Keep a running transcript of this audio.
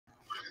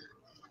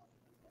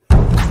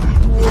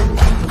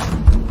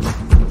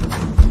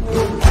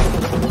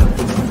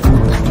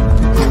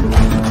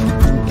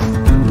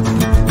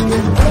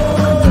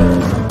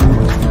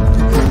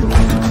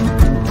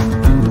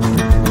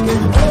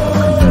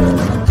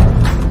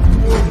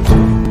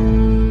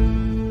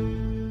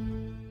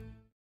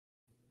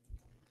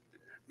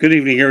Good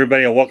evening,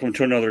 everybody, and welcome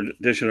to another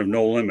edition of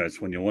No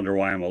Limits. When you wonder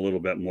why I'm a little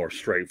bit more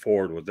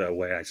straightforward with the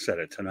way I said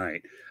it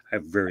tonight, I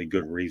have very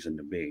good reason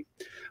to be.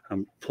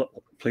 I'm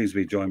pleased to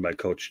be joined by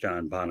Coach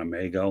John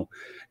Bonamego,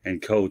 and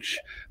Coach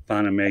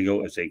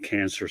Bonamego is a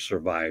cancer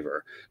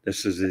survivor.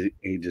 This is a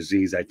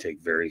disease I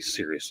take very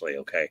seriously,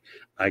 okay?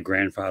 My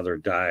grandfather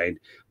died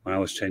when I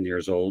was 10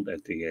 years old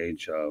at the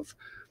age of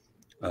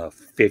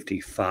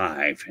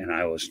 55, and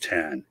I was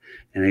 10.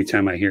 And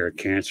anytime I hear a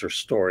cancer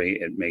story,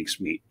 it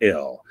makes me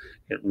ill.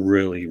 It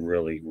really,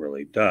 really,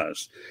 really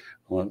does.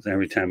 Well,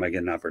 every time I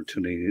get an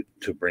opportunity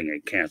to bring a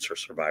cancer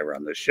survivor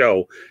on the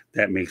show,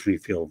 that makes me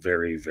feel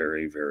very,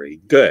 very, very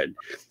good.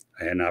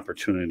 I had an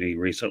opportunity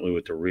recently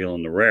with the Real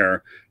and the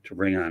Rare to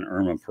bring on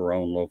Irma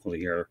Perone locally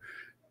here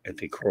at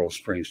the Coral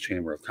Springs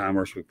Chamber of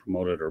Commerce. We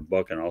promoted her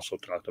book and also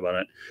talked about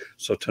it.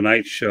 So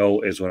tonight's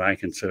show is what I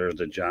consider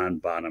the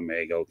John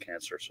Bonamego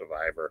cancer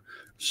survivor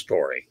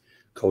story.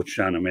 Coach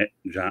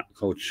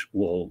Coach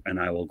will and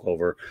I will go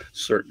over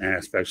certain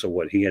aspects of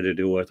what he had to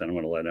do with, and I'm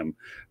going to let him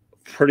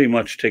pretty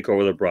much take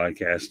over the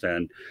broadcast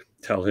and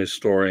tell his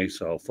story.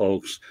 So,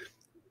 folks,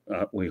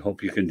 we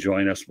hope you can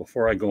join us.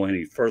 Before I go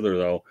any further,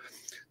 though,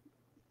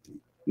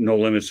 No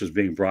Limits is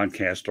being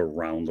broadcast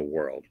around the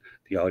world.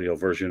 The audio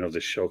version of the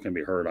show can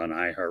be heard on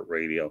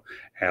iHeartRadio,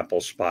 Apple,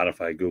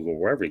 Spotify, Google,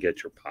 wherever you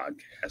get your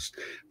podcast.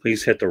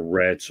 Please hit the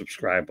red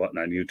subscribe button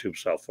on YouTube,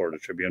 South Florida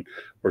Tribune.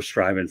 We're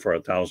striving for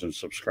 1,000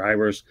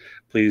 subscribers.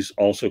 Please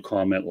also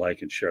comment,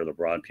 like, and share the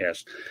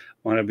broadcast.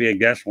 Want to be a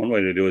guest? One way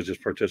to do it is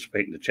just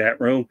participate in the chat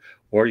room,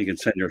 or you can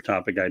send your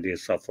topic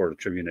ideas,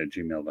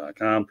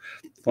 southfloridatribune@gmail.com.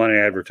 Want to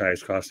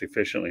advertise cost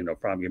efficiently? No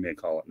problem. Give me a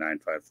call at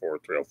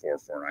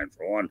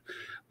 954-304-4941.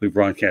 We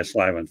broadcast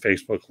live on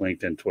Facebook,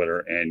 LinkedIn, Twitter,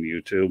 and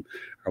YouTube.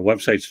 Our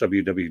website's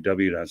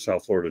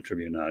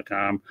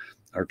www.southfloridatribune.com.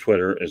 Our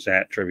Twitter is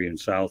at Tribune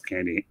South.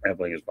 Candy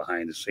Ebling is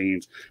behind the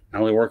scenes, not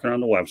only working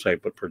on the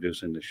website, but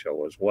producing the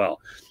show as well.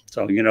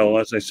 So,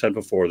 as I said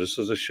before, this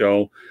is a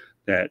show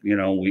that,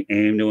 we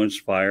aim to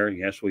inspire.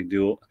 Yes, we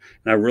do.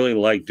 And I really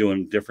like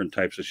doing different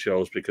types of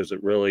shows because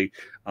it really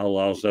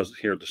allows us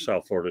here at the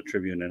South Florida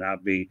Tribune to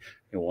not be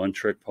a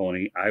one-trick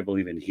pony. I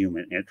believe in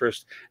human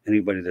interest.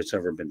 Anybody that's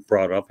ever been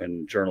brought up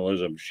in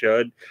journalism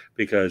should,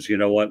 because you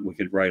know what? We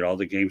could write all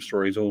the game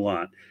stories we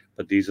want,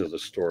 but these are the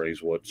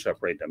stories what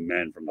separate the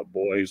men from the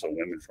boys, the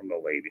women from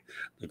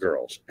the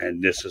girls.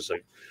 And this is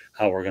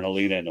how we're going to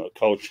lead into it.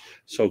 Coach,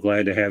 so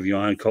glad to have you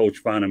on.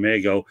 Coach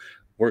Bonamego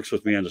works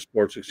with me on the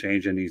Sports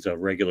Exchange, and he's a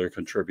regular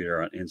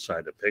contributor on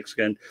Inside the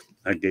Pigskin.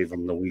 I gave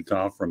him the week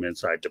off from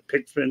Inside the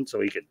Pigskin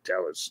so he could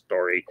tell his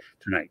story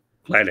tonight.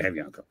 Glad to have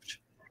you on, Coach.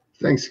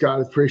 Thanks,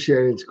 Scott.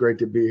 Appreciate it. It's great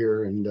to be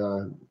here, and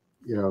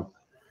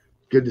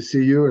good to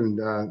see you. And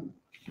I'm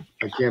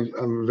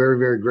very,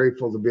 very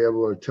grateful to be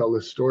able to tell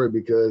this story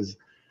because,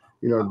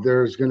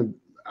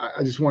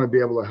 I just want to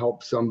be able to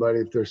help somebody.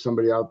 If there's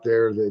somebody out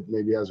there that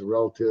maybe has a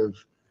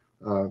relative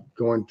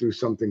going through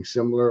something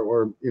similar,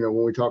 or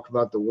when we talk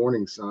about the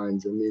warning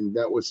signs,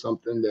 that was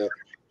something that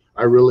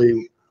I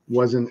really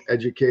wasn't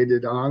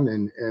educated on,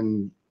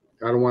 and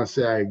I don't want to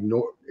say I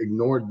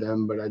ignored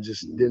them, but I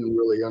just didn't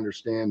really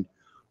understand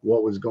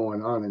what was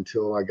going on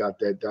until I got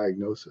that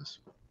diagnosis.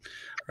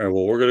 All right,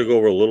 well, we're going to go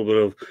over a little bit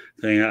of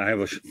thing. I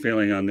have a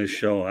feeling on this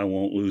show I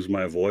won't lose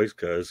my voice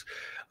because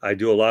I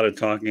do a lot of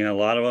talking in a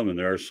lot of them, and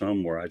there are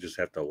some where I just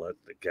have to let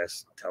the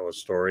guests tell a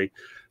story.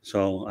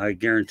 So I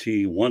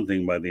guarantee one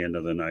thing: by the end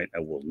of the night, I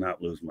will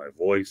not lose my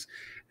voice.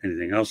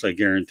 Anything else I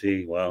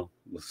guarantee, well,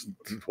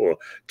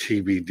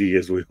 TBD,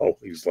 as we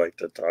always like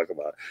to talk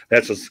about.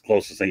 That's the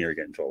closest thing you're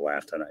getting to a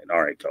laugh tonight.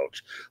 All right,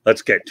 Coach,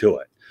 let's get to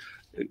it.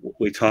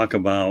 We talk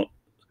about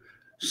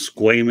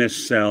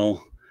squamous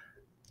cell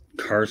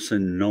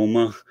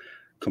carcinoma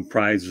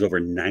comprises over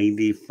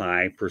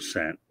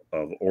 95%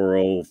 of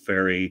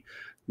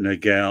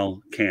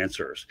oropharyngeal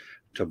cancers.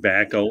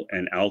 Tobacco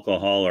and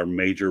alcohol are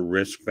major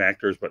risk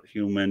factors, but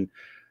human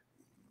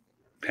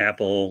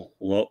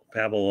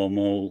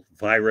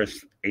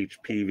papillomavirus,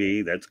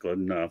 HPV, that's good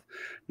enough,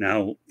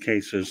 now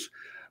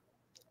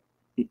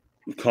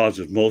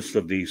causes most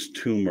of these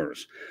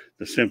tumors.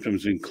 The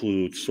symptoms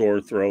include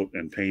sore throat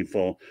and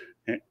painful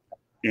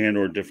and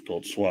or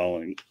difficult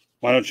swallowing.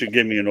 Why don't you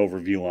give me an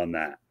overview on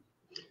that?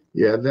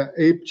 Yeah, the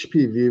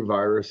HPV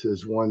virus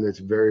is one that's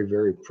very,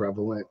 very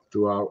prevalent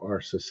throughout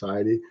our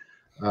society.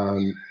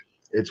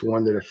 It's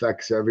one that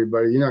affects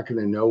everybody. You're not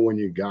going to know when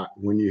you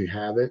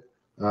have it.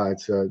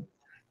 It's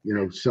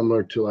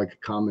similar to like a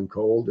common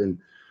cold, and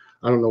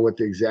I don't know what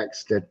the exact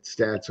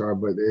stats are,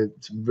 but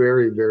it's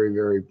very, very,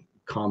 very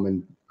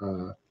common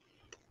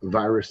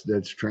virus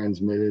that's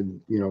transmitted,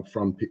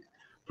 from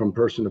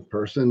person to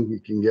person. You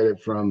can get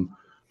it from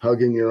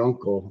hugging your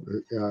uncle.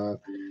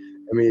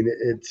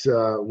 It's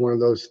one of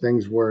those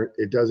things where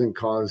it doesn't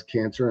cause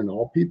cancer in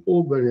all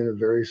people, but in a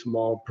very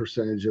small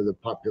percentage of the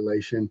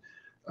population.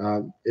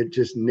 It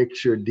just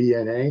nicks your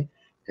DNA,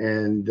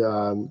 and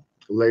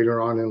later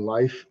on in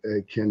life,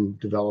 it can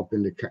develop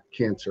into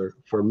cancer.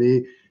 For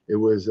me, it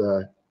was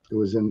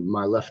in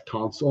my left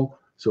tonsil.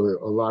 So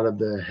a lot of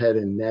the head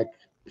and neck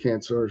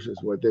cancers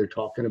is what they're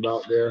talking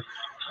about there.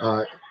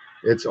 Uh,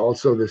 it's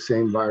also the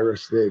same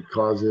virus that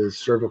causes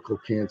cervical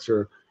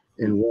cancer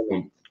in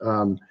women.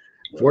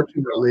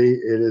 Fortunately,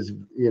 it is,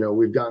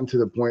 we've gotten to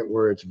the point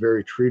where it's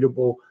very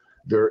treatable.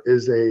 There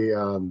is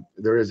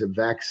a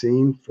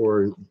vaccine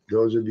for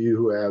those of you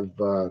who have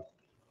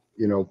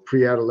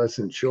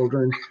pre-adolescent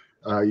children.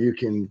 You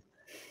can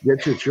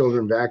get your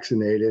children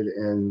vaccinated,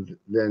 and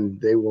then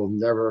they will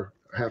never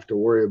have to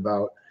worry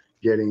about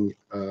getting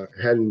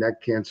head and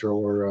neck cancer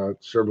or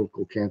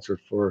cervical cancer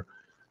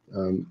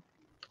um,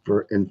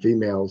 for in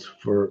females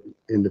for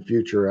in the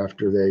future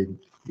after they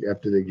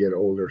get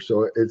older.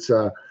 So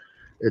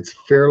it's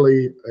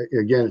fairly,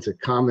 again, it's a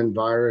common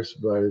virus,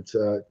 but it's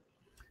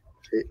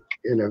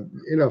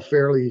in a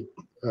fairly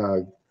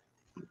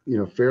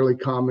fairly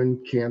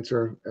common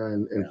cancer,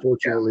 and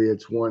fortunately,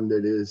 it's one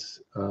that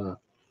is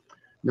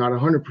not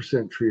 100%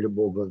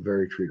 treatable, but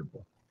very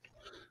treatable.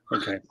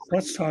 Okay,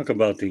 let's talk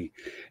about the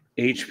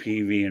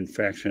HPV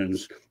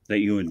infections that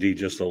you and Dee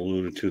just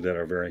alluded to that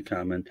are very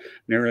common.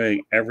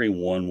 Nearly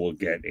everyone will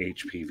get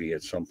HPV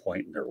at some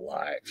point in their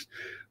lives.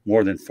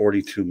 More than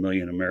 42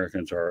 million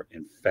Americans are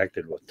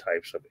infected with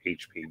types of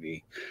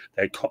HPV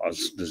that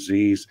cause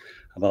disease.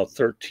 About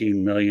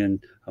 13 million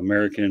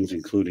Americans,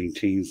 including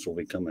teens, will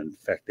become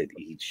infected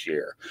each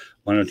year.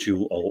 Why don't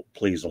you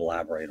please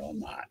elaborate on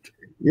that?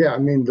 Yeah, I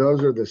mean,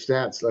 those are the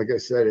stats. Like I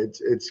said,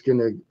 it's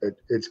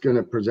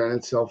gonna present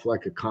itself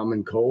like a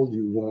common cold.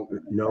 You won't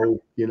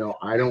know.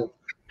 I don't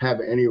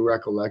have any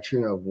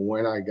recollection of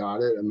when I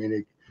got it. I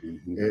mean,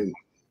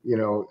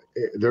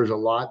 there's a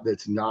lot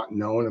that's not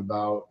known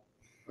about.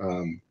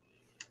 Um,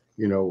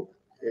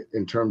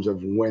 in terms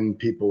of when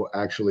people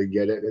actually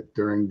get it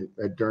during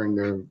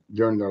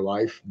their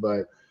life,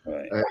 but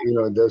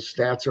those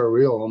stats are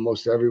real.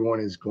 Almost everyone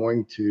is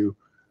going to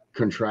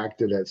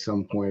contract it at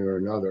some point or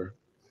another.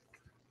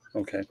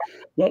 Okay.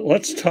 Well,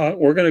 let's talk.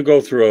 We're going to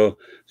go through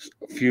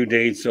a few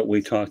dates that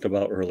we talked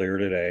about earlier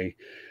today.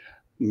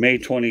 May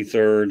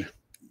 23rd,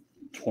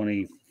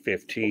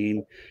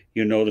 2015,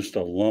 you noticed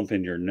a lump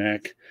in your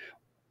neck.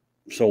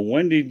 So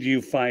when did you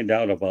find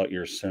out about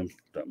your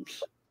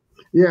symptoms?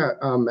 Yeah,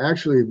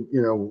 actually,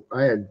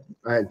 I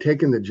had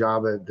taken the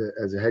job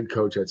as a head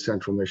coach at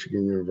Central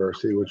Michigan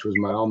University, which was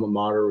my alma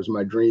mater, was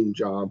my dream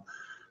job.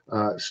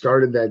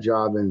 Started that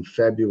job in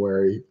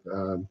February.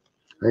 I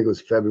think it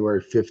was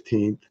February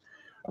 15th.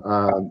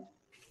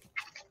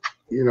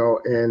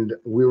 And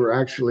we were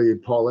actually,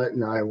 Paulette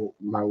and I,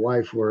 my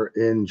wife, were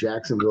in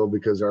Jacksonville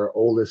because our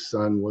oldest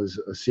son was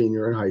a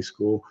senior in high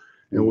school,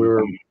 and we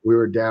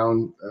were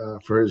down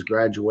for his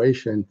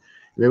graduation.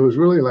 And it was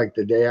really like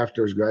the day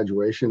after his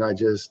graduation, I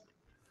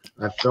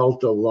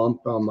felt a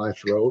lump on my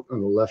throat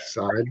on the left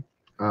side,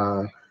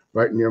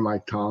 right near my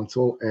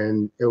tonsil,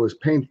 and it was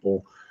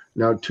painful.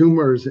 Now,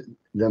 tumors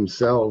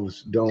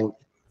themselves don't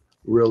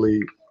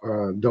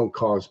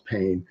cause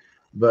pain,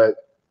 but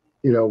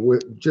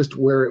with just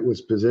where it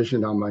was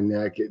positioned on my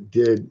neck,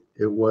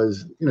 it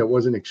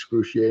wasn't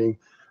excruciating,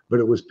 but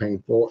it was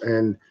painful.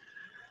 And,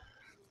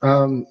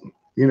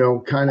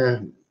 kind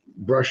of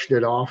brushed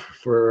it off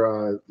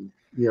for,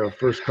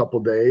 first couple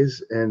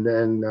days. And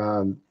then,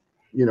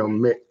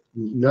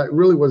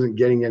 really wasn't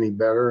getting any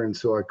better. And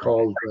so I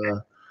called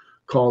a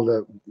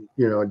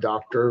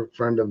doctor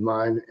friend of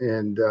mine,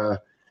 and, I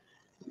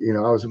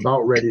was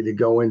about ready to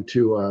go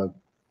into,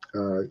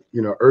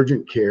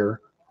 urgent care.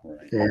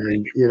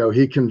 And,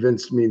 he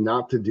convinced me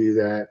not to do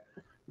that,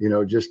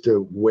 just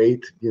to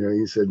wait.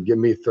 He said, give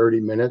me 30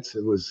 minutes.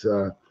 It was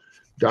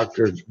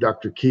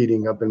Dr.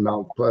 Keating up in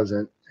Mount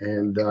Pleasant.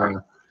 And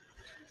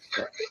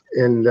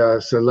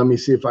so let me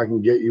see if I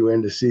can get you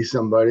in to see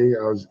somebody.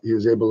 He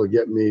was able to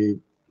get me,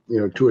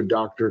 to a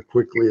doctor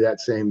quickly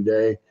that same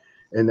day.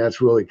 And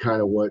that's really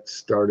kind of what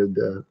started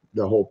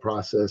the whole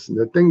process. And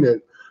the thing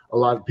that a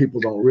lot of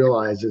people don't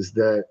realize is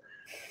that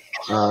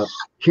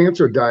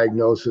cancer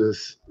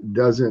diagnosis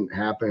doesn't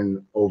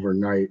happen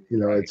overnight.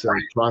 It's a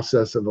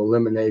process of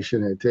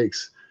elimination. It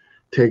takes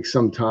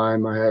some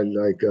time. I had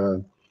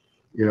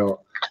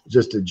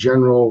just a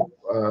general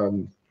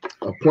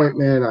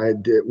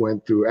appointment.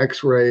 Went through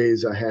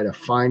x-rays. I had a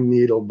fine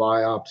needle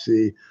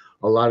biopsy.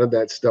 A lot of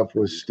that stuff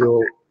was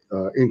still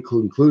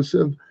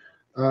inconclusive.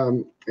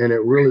 And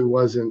it really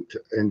wasn't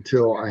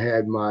until I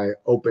had my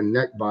open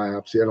neck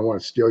biopsy. I don't want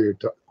to steal your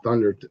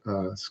thunder,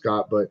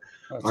 Scott, but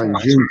on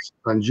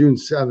June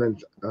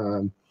 7th,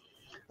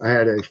 I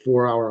had a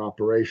 4-hour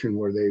operation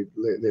where they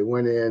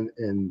went in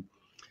and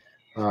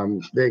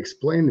they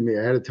explained to me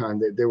ahead of time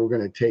that they were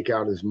going to take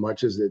out as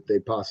much as that they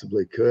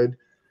possibly could,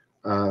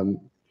 of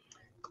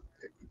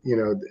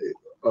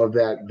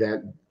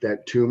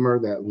that tumor,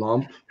 that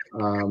lump.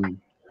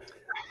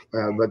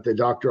 But the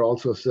doctor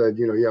also said,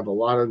 you have a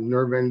lot of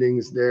nerve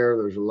endings there.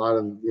 There's a lot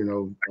of,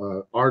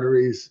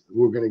 arteries.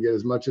 We're going to get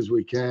as much as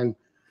we can,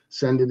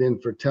 send it in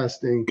for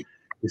testing.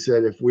 He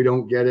said, if we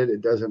don't get it,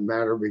 it doesn't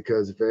matter,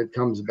 because if it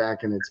comes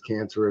back and it's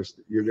cancerous,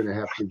 you're going to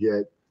have to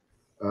get,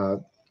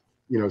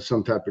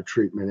 some type of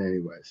treatment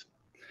anyways.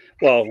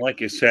 Well, like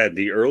you said,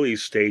 the early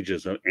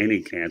stages of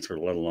any cancer,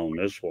 let alone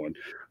this one,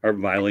 are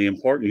vitally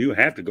important. You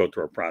have to go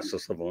through a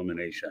process of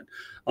elimination.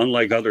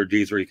 Unlike other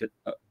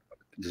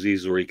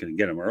diseases where you can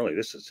get them early,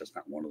 this is just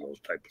not one of those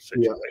type of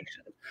Yeah,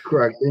 situations.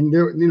 correct. And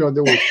there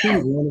were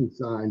two warning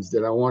signs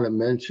that I want to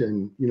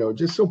mention,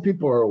 just so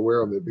people are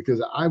aware of it,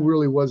 because I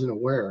really wasn't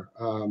aware.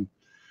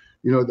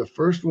 The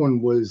first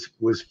one was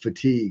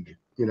fatigue,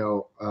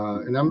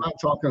 and I'm not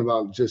talking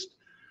about just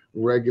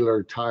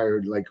regular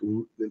tired, like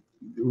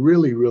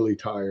really, really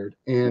tired.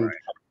 And,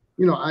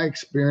 Right. I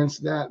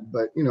experienced that,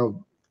 but,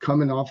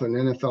 coming off an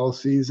NFL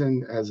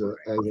season as an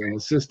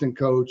assistant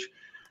coach,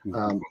 Mhm.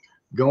 um,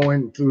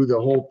 going through the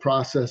whole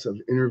process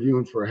of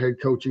interviewing for a head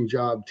coaching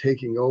job,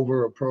 taking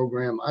over a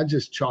program, I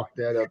just chalked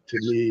that up to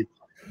me,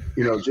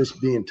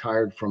 just being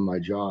tired from my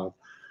job.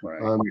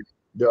 Right. Um,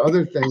 the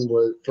other thing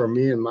was for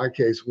me in my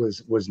case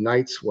was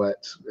night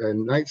sweats,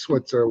 and night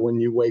sweats are when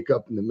you wake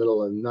up in the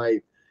middle of the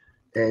night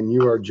and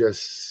you are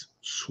just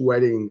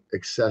sweating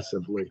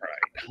excessively.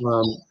 Right.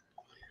 Um,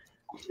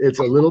 it's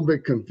a little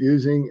bit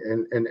confusing,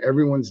 and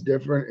everyone's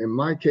different. In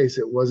my case,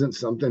 it wasn't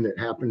something that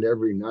happened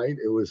every night.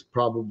 It was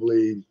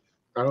probably,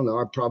 I don't know,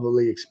 I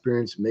probably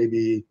experienced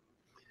maybe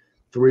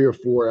 3 or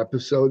 4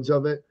 episodes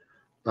of it.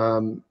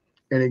 Um,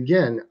 and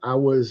again, I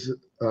was,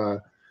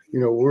 we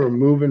were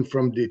moving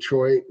from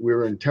Detroit. We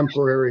were in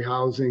temporary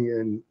housing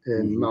in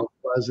Mhm. Mount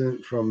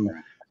Pleasant, from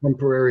Right.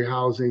 temporary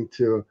housing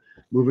to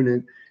moving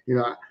in.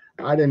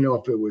 I didn't know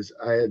if it was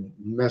I had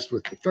messed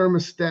with the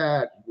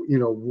thermostat,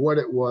 what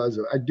it was.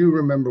 I do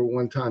remember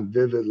one time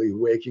vividly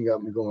waking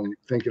up and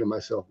thinking to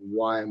myself,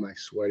 why am I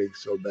sweating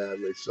so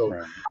badly? So,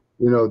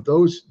 Right.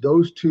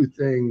 those two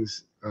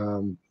things,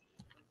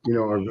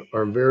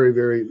 are very,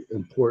 very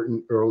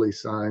important early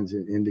signs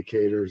and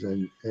indicators.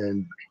 And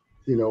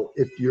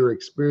if you're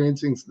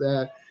experiencing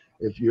that,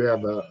 if you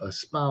have a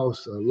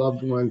spouse, a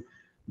loved one,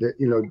 that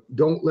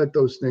don't let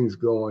those things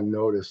go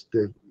unnoticed.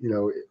 That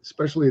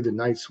especially the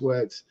night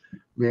sweats,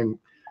 man,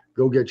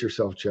 go get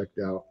yourself checked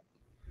out.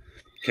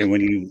 Okay,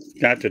 when you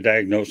got the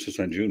diagnosis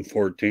on June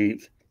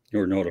 14th, you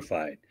were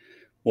notified.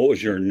 What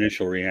was your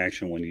initial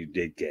reaction when you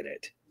did get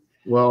it?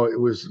 Well, it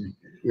was,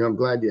 I'm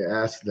glad you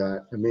asked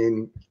that. I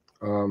mean,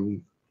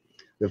 um,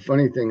 the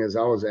funny thing is,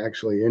 I was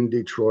actually in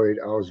Detroit.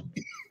 I was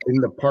in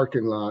the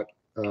parking lot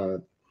uh,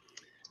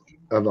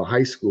 of a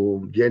high school,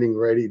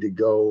 ready to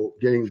go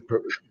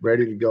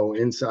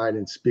inside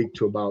and speak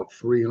to about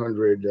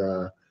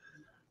 300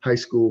 high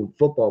school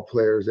football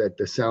players at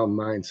the Sound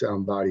Mind,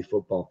 Sound Body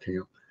football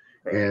camp.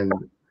 Right.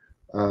 And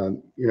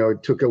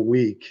it took a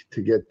week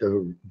to get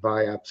the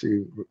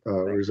biopsy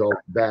Right. result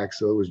back.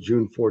 So it was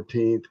June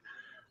 14th.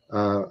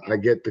 I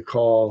get the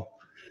call,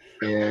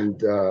 and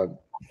the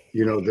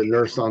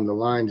nurse on the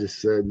line just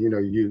said,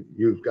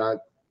 you've got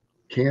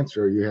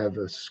cancer. You have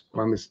a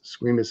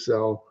squamous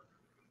cell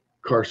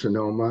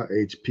carcinoma,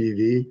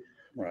 HPV.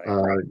 Right.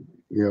 Uh,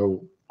 you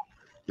know,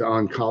 the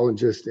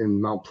oncologist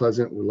in Mount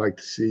Pleasant would like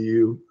to see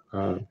you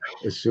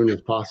as soon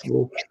as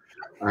possible.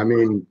 I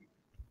mean,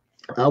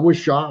 I was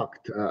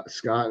shocked,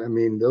 Scott. I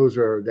mean, that's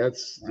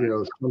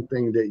Right.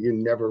 something that you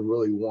never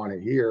really want to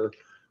hear,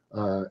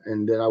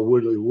 and that I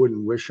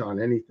wouldn't wish on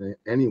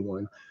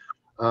anyone.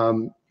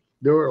 Um,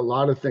 there were a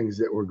lot of things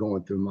that were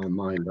going through my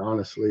mind.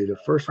 Honestly, the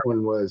first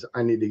one was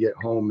I need to get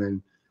home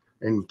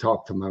and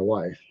talk to my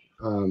wife.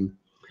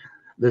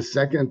 The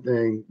second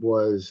thing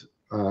was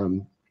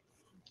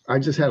I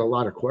just had a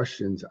lot of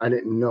questions. I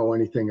didn't know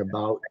anything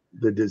about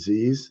the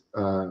disease.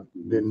 Mhm.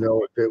 Didn't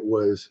know if it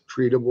was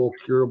treatable,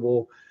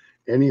 curable,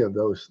 any of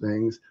those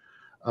things.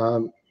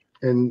 Um,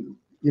 and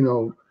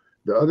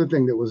the other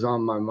thing that was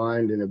on my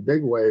mind in a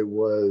big way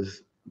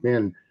was,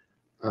 man,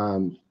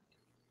 um,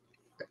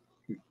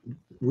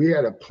 we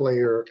had a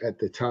player at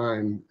the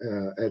time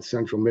at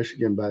Central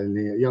Michigan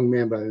a young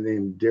man by the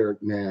name of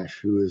Derek Nash,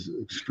 who is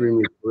Okay.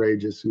 extremely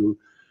courageous, who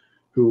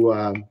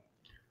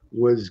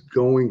was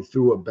going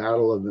through a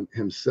battle of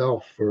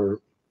himself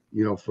for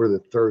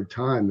the third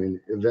time,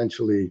 and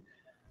eventually,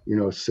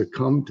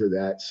 succumbed to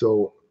that.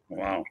 So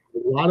Wow.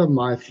 a lot of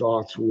my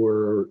thoughts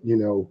were,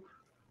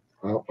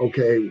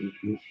 okay,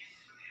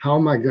 how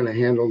am I going to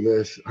handle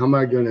this? How am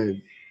I going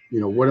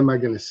to, what am I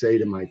going to say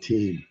to my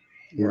team?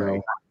 You Right.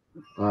 know,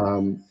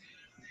 um,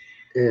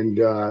 and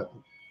a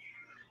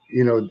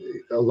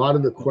lot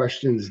of the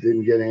questions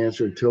didn't get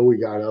answered until we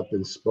got up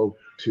and spoke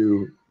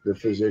to the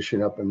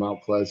physician up in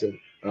Mount Pleasant.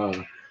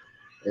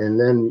 And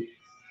then,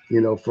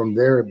 from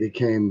there it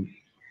became,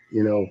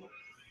 you know,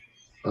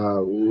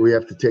 we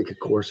have to take a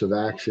course of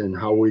action.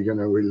 How are we going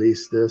to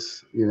release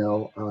this?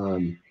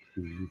 Mhm.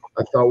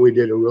 I thought we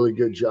did a really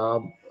good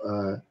job,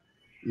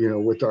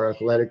 with our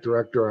athletic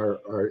director,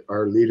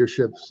 our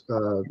leaderships,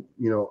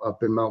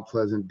 up in Mount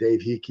Pleasant.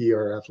 Dave Hickey,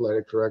 our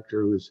athletic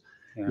director, who's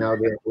Yeah. now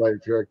the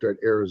athletic director at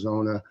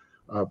Arizona.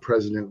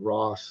 President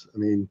Ross. I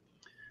mean,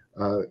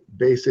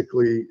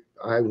 basically,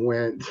 I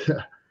went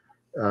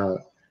uh,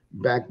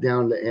 back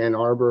down to Ann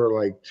Arbor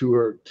like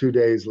 2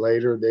 days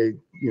later. They,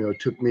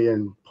 took me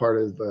in part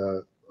of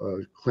a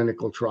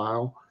clinical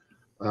trial.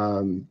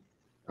 Um,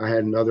 I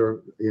had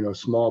another,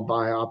 small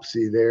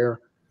biopsy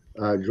there.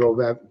 Drove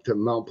up to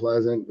Mount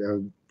Pleasant,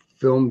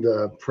 filmed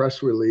the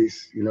press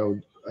release,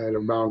 at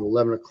around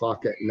 11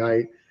 o'clock at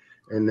night.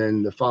 And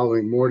then the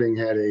following morning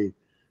had a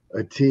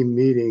team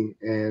meeting.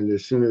 And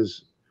as soon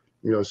as,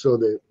 so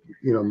that,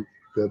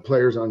 the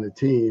players on the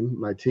team,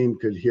 my team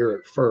could hear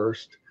it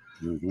first.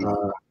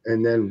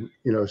 And then,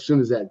 as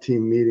soon as that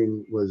team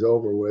meeting was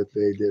over with,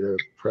 they did a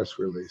press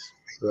release.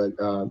 But,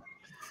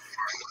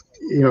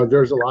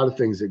 there's a lot of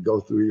things that go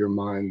through your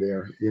mind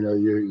there.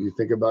 You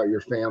think about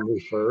your family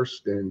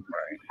first, and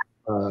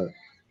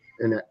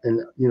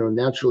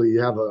naturally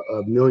you have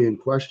a million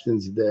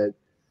questions that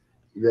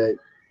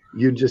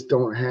you just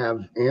don't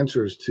have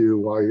answers to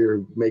while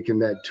you're making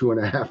that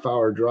 2.5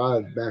 hour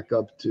drive back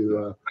up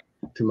to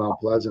Mount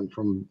Pleasant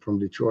from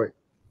Detroit.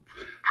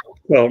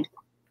 Well,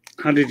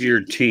 how did your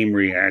team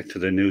react to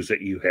the news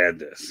that you had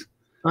this?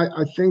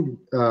 I think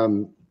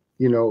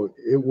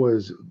it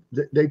was,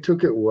 they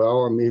took it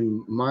well. I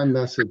mean, my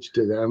message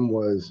to them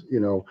was,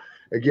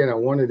 again, I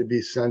wanted to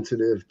be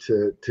sensitive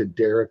to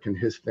Derek and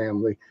his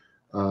family.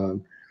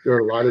 There are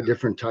a lot of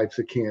different types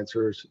of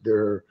cancers.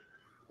 There's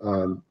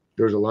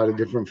a lot of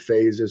different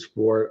phases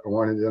for it. I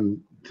wanted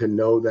them to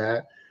know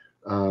that.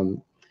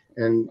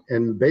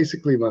 And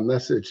basically my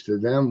message to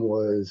them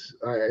was,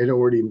 I had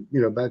already,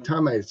 by the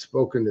time I had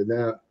spoken to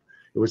them,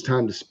 it was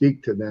time to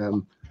speak to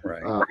them.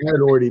 Right. I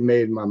had already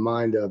made my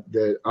mind up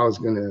that I was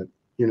going to,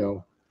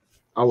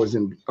 I was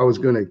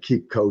going to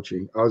keep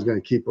coaching. I was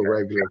going to keep a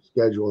regular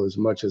schedule as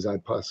much as I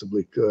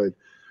possibly could.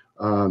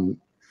 And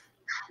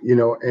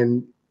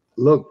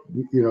look,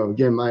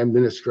 again, my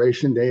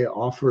administration, they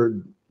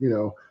offered, they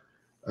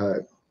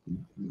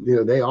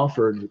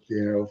offered,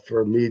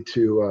 for me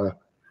to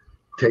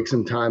take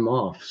some time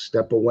off,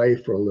 step away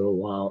for a little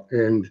while.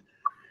 And,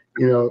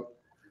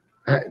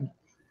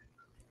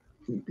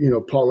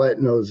 Paulette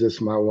knows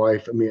this, my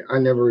wife. I mean, I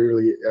never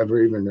really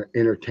ever even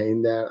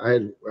entertained that. I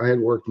had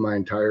worked my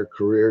entire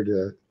career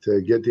to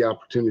get the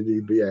opportunity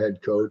to be a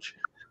head coach.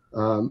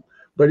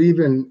 But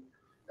even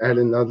at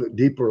another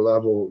deeper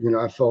level,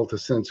 I felt a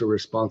sense of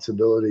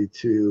responsibility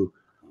to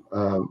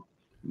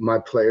my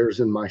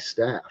players and my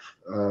staff.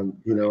 I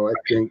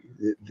think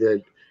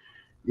that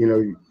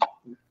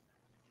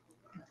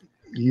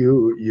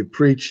you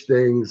preach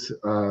things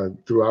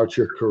throughout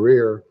your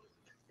career,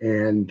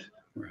 and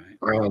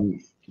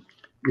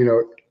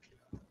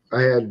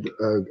I had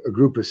a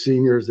group of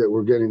seniors that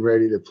were getting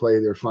ready to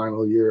play their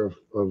final year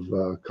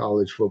of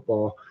college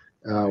football.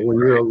 When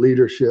you're in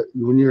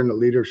a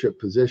leadership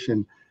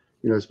position,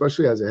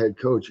 especially as a head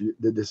coach,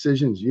 the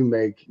decisions you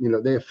make,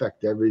 they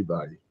affect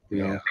everybody,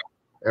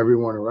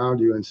 everyone around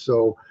you. And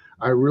so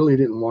I really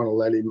didn't want to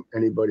let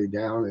anybody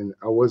down, and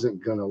I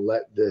wasn't going to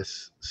let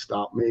this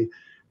stop me.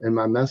 And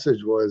my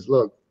message was,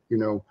 look,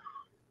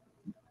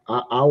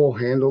 I will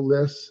handle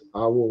this.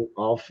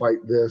 I'll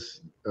fight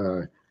this.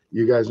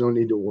 You guys don't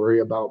need to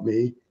worry about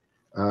me.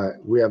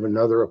 We have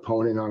another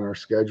opponent on our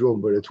schedule,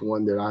 but it's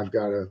one that I've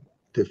got to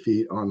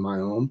defeat on my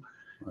own.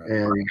 Right.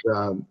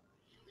 And,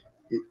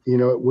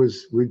 it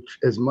was,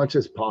 as much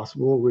as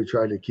possible, we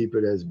tried to keep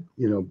it as,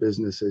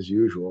 business as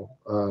usual.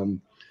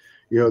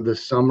 The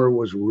summer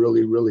was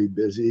really, really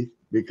busy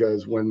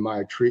because when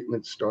my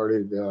treatment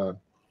started,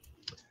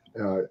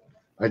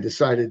 we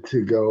decided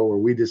to go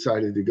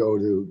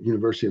to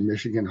University of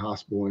Michigan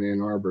Hospital in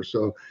Ann Arbor.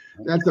 So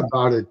that's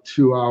about a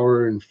 2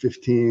 hour and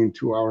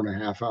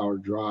 2.5 hour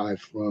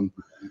drive from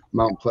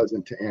Mount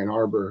Pleasant to Ann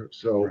Arbor.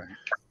 So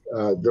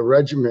the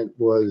regimen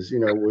was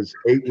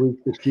 8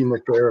 weeks of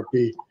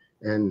chemotherapy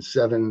and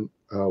 7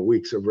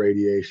 weeks of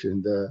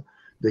radiation. The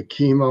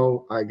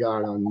chemo I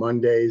got on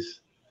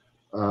Mondays.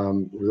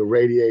 The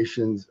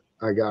radiations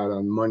I got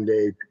on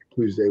Monday,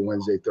 Tuesday,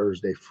 Wednesday,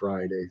 Thursday,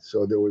 Friday.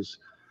 So there was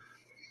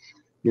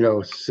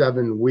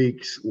 7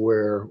 weeks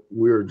where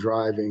we were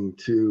driving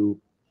to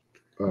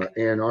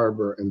Ann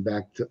Arbor and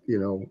back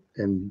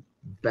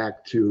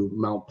to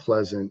Mount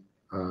Pleasant,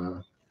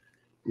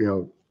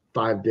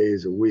 5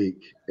 days a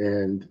week.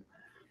 And,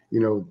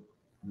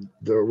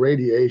 the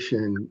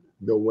radiation,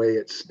 the way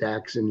it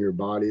stacks in your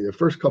body, the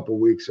first couple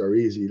of weeks are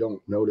easy. You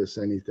don't notice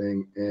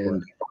anything.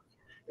 And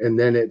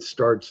then it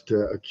starts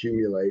to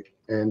accumulate.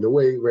 And the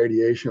way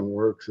radiation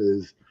works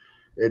is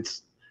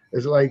it's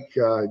like,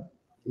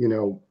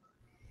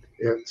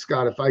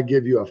 Scott, if I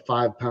give you a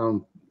 5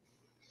 pound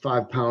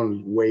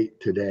weight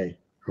today,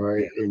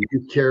 right, and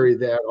you carry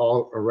that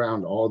all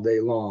around all day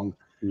long,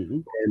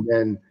 and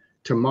then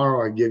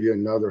tomorrow I give you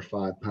another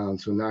 5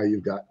 pounds, so now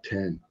you've got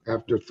 10.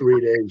 After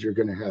 3 days, you're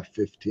going to have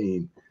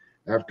 15.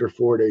 After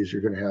 4 days,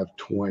 you're going to have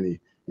 20.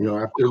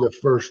 After the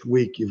first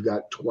week, you've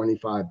got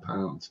 25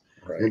 pounds.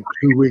 Right. In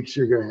 2 weeks,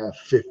 you're going to have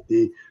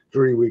 50.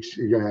 3 weeks,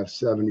 you're going to have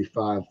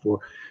 75.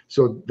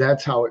 So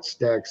that's how it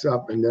stacks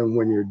up. And then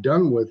when you're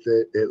done with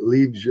it, it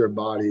leaves your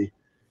body,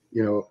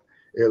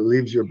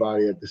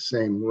 at the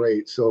same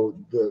rate. So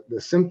the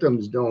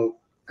symptoms don't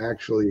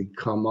actually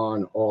come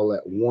on all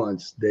at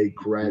once. They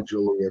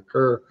gradually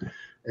occur.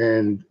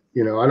 And,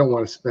 I don't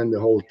want to spend the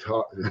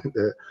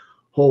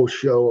whole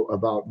show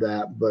about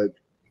that, but,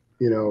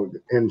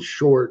 in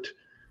short,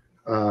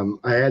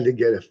 I had to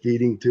get a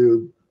feeding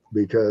tube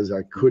because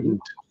I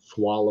couldn't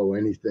swallow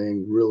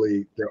anything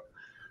really.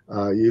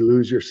 You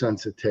lose your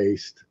sense of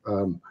taste.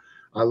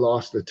 I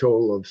lost a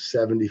total of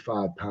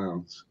 75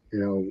 pounds,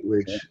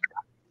 which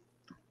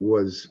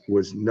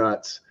was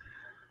nuts.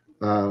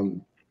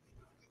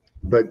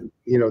 But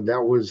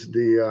that was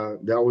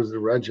the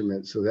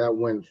regiment. So that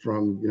went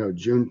from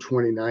June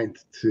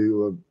 29th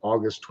to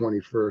August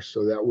 21st.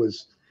 So that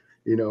was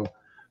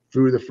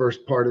through the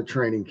first part of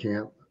training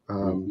camp.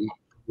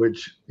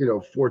 Which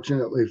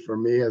fortunately for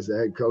me as the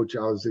head coach,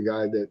 I was the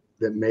guy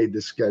that made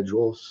the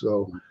schedule.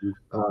 So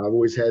I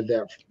always had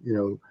that.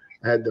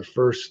 I had the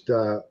first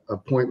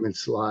appointment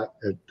slot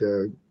at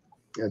the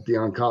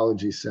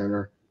oncology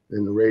center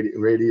in the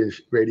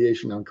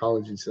radiation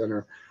oncology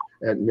center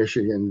at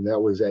Michigan. That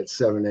was at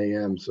 7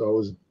 a.m.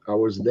 So I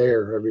was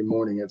there every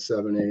morning at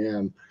 7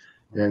 a.m.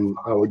 and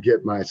I would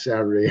get my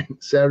Saturday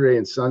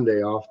and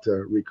Sunday off to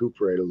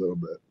recuperate a little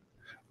bit.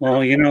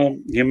 Well,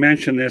 you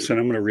mentioned this, and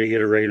I'm going to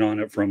reiterate on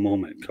it for a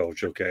moment,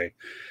 Coach. Okay,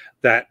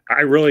 that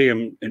I really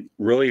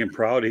am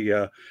proud of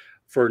you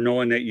for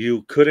knowing that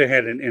you could have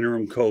had an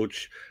interim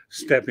coach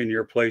step in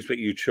your place, but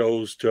you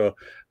chose to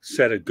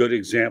set a good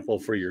example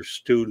for your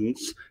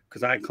students.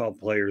 Because I call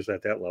players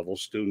at that level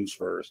students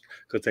first,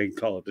 because they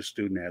call it the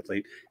student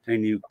athlete,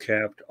 and you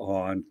kept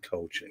on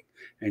coaching.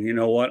 And you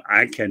know what?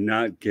 I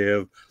cannot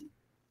give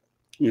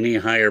any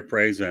higher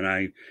praise than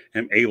I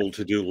am able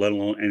to do, let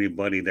alone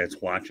anybody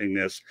that's watching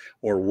this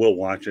or will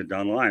watch it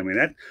down the line. I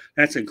mean,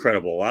 that's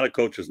incredible. A lot of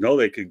coaches know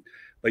they could,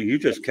 but you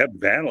just kept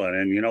battling.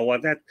 And you know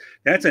what?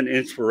 That's an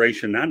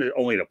inspiration, not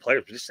only to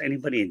players, but just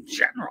anybody in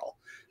general.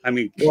 I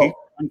mean, keep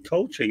on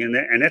coaching, and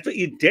that's what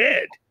you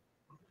did.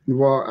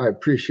 Well, I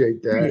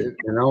appreciate that.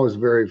 And I was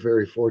very,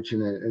 very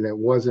fortunate. And it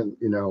wasn't,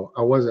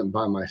 I wasn't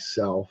by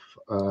myself.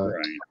 Right.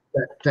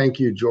 Thank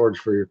you, George,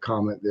 for your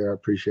comment there. I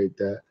appreciate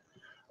that.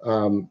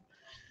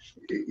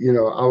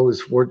 I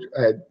was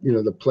fortunate.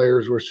 The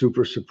players were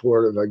super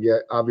supportive.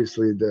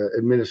 Obviously the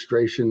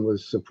administration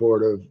was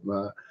supportive.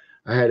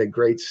 I had a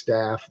great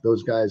staff.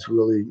 Those guys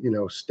really,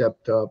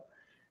 stepped up,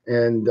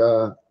 and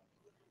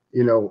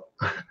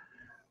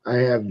I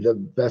have the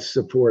best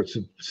support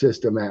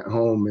system at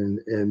home,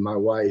 and my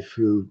wife,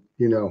 who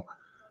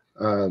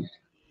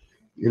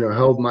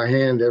held my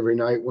hand every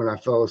night when I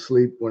fell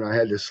asleep, when I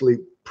had to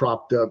sleep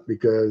propped up,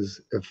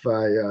 because if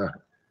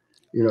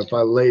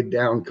I laid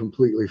down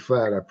completely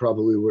flat, I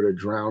probably would have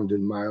drowned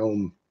in my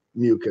own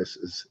mucus.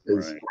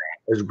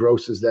 As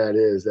gross as that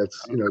is,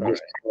 that's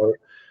just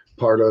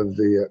part of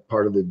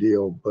the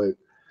deal. But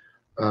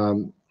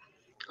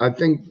I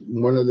think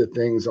one of the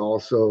things,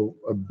 also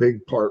a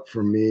big part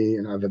for me,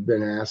 and I've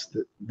been asked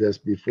this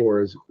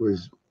before,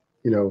 was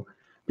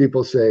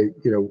people say,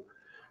 do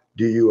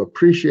you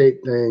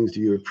appreciate things?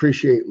 Do you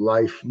appreciate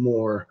life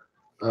more?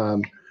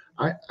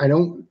 I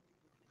don't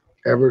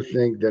ever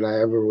think that I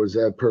ever was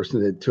that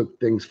person that took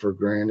things for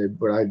granted,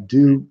 but I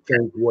do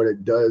think what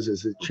it does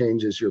is it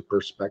changes your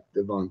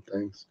perspective on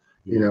things.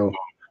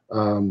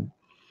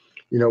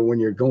 When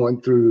you're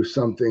going through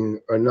something,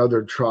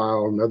 another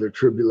trial, another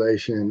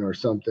tribulation or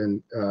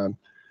something,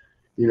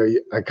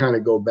 I kind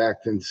of go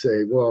back and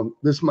say, well,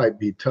 this might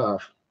be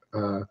tough.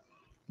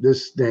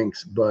 This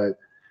stinks, but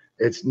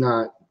it's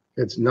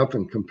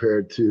nothing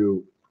compared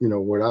to,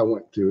 what I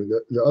went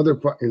through. The other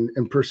part,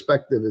 and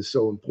perspective is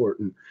so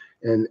important.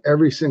 And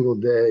every single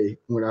day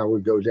when I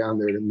would go down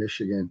there to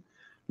Michigan,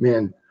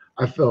 man,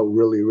 I felt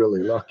really,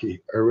 really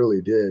lucky. I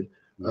really did.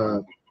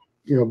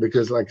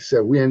 Because like I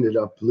said, we ended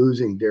up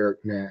losing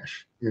Derek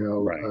Nash.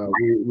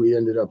 We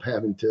ended up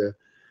having to,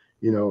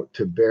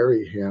 to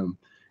bury him.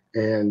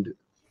 And,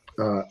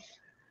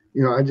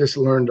 I just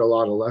learned a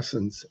lot of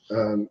lessons,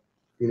 that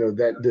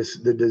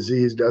the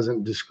disease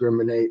doesn't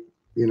discriminate.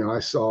 I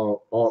saw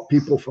all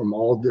people from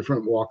all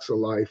different walks of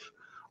life,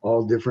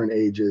 all different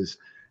ages,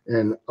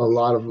 and a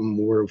lot of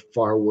them were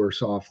far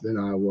worse off than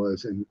I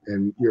was.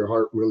 And your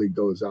heart really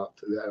goes out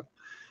to them.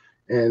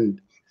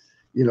 And,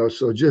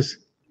 so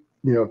just,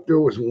 if there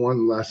was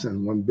one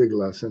big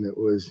lesson, it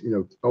was,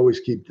 always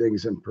keep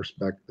things in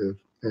perspective,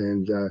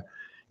 and,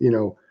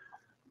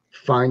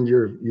 find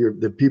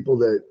the people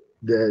that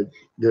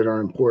are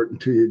important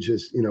to you,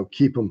 just,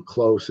 keep them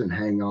close and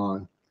hang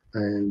on.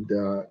 And,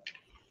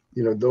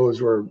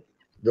 those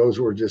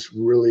were just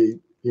really,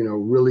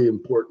 really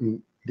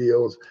important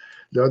deals.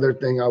 The other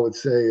thing I would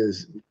say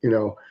is,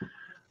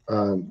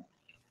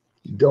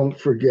 don't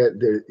forget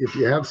that if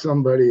you have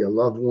somebody, a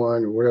loved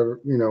one or whatever,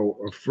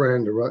 a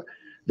friend, or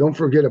don't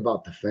forget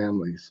about the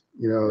families.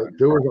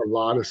 There was a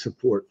lot of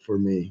support for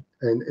me,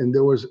 and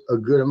there was a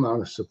good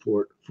amount of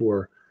support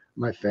for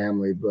my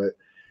family. But,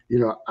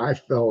 I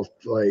felt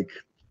like,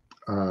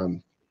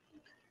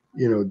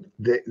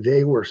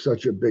 they were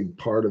such a big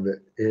part of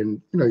it.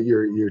 And,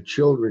 your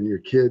children, your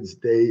kids,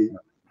 they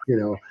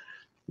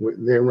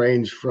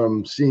range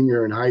from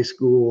senior in high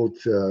school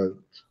to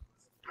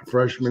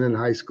freshman in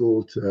high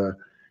school to,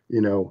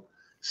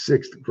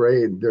 sixth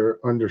grade. Their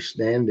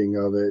understanding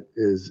of it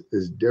is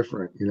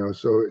different,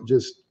 so it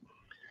just,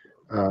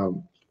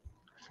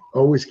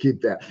 always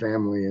keep that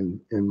family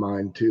in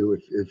mind too.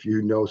 If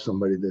you know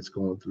somebody that's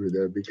going through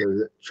there,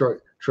 because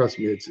trust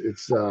me,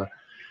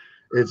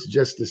 it's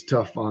just as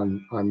tough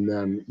on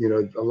them. You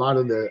know, a lot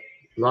of the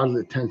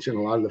tension,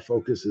 a lot of the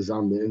focus is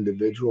on the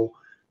individual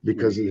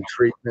because of the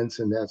treatments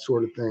and that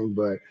sort of thing.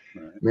 But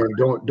man,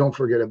 don't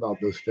forget about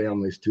those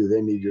families too.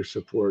 They need your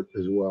support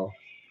as well.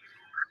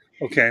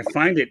 Okay, I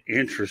find it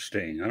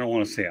interesting. I don't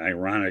want to say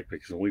ironic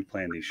because we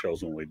plan these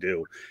shows when we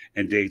do,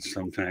 and dates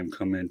sometimes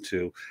come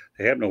into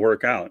they happen to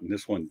work out, and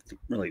this one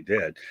really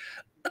did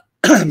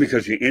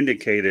because you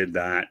indicated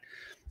that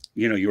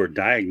you were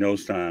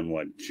diagnosed on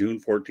what June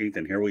 14th,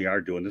 and here we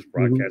are doing this Mhm.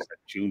 broadcast on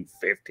June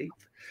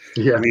 15th. I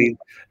Yeah, mean,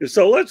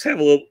 so let's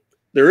have a little.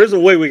 There is a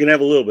way we can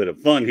have a little bit of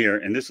fun here,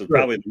 and this is sure.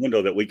 probably the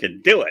window that we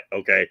can do it.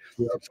 Okay,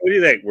 Yep. so what do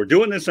you think? We're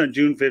doing this on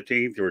June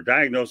 15th. You were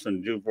diagnosed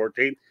on June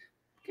 14th.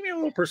 Give me a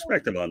little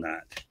perspective on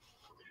that.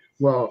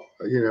 Well,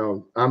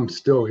 I'm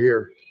still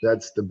here.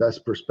 That's the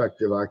best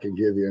perspective I can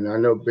give you. And I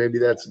know maybe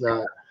that's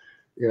not,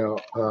 you know,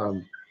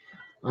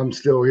 I'm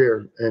still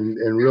here. And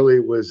really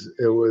it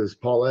was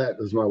Paulette, it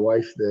was my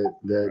wife that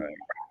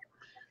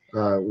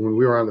Right. when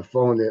we were on the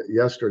phone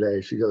yesterday,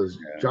 she goes,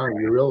 Yeah. John,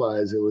 you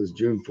realize it was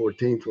June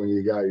 14th when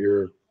you got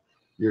your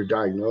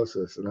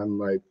diagnosis. And I'm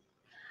like,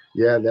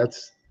 yeah,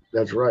 that's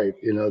right.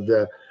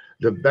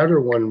 The better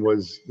one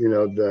was,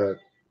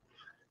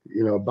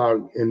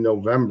 about in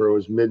November, it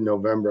was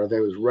mid-November. I think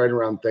it was right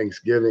around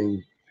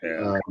Thanksgiving,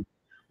 Yeah. uh,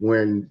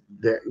 when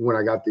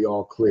I got the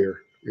all clear.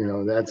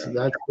 That's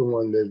the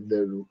one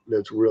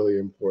that's really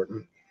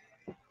important.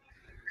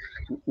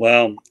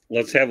 Well,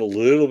 let's have a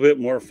little bit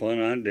more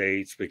fun on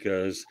dates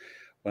because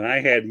when I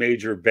had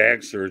major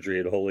back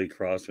surgery at Holy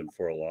Cross in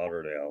Fort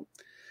Lauderdale,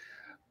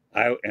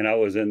 I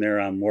was in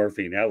there on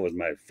morphine. That was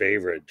my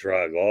favorite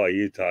drug. Oh,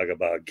 you talk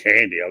about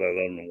candy, other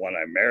than the one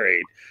I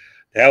married.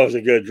 That was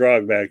a good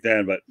drug back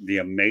then. But the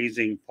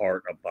amazing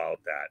part about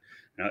that,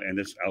 now, and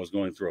this, I was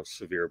going through a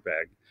severe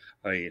back,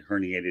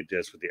 herniated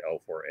disc with the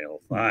L4,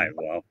 L5. Mhm.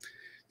 Well,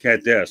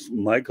 get this: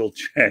 Michael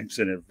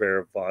Jackson and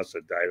Farrah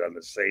Fawcett died on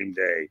the same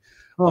day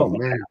Oh of my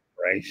man.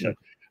 operation.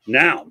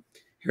 Now,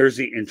 here's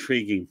the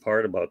intriguing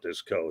part about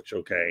this, Coach.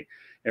 Okay,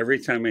 every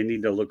time I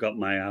need to look up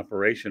my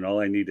operation,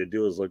 all I need to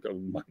do is look up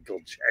Michael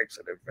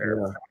Jackson and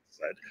Farrah Yeah.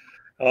 Fawcett.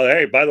 Oh,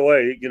 hey, by the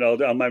way,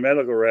 on my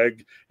medical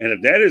reg, and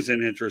if that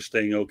isn't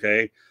interesting,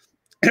 okay,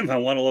 if I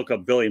want to look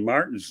up Billy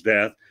Martin's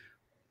death,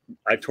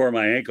 I tore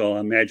my ankle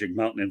on Magic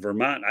Mountain in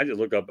Vermont. I just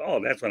look up,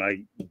 oh, that's when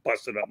I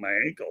busted up my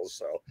ankles.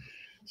 So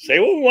say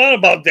what we want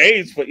about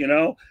dates, but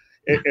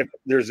if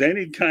there's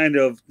any kind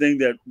of thing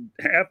that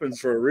happens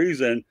for a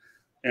reason,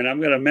 and I'm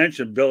going to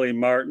mention Billy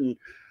Martin,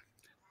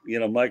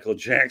 Michael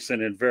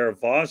Jackson and Farrah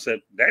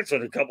Fawcett, that's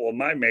when a couple of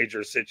my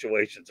major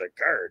situations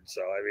occurred.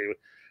 So, I mean,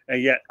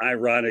 and yet,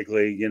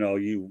 ironically,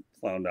 you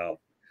found out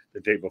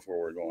the day before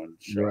we're going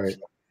to show. Right.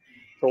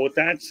 So, with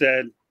that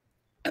said,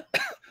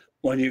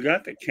 when you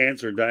got the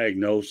cancer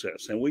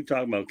diagnosis, and we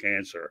talk about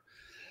cancer,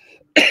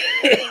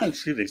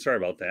 excuse me, sorry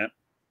about that.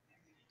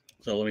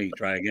 So, let me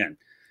try again.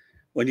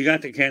 When you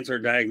got the cancer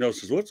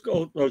diagnosis, what's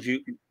goes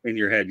you in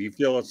your head? You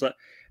feel it's like,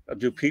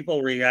 do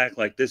people react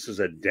like this is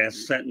a death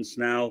sentence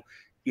now?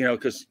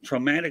 Because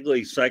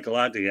traumatically,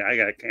 psychologically, I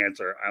got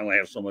cancer. I only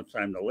have so much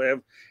time to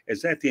live.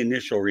 Is that the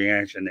initial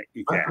reaction that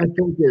you I, get?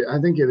 I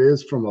think it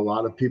is from a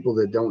lot of people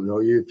that don't know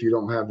you if you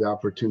don't have the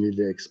opportunity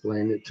to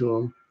explain it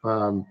to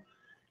them.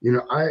 You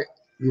know, I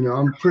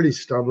I'm pretty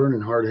stubborn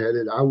and hard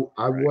headed. I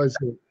Right.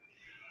 wasn't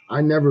I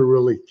never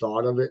really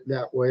thought of it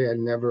that way. I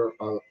never,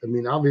 I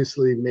mean,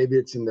 obviously, maybe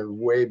it's in the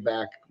way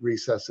back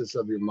recesses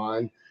of your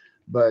mind,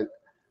 but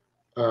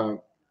uh,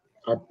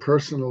 I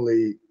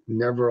personally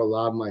never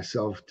allowed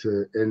myself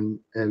to,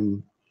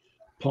 and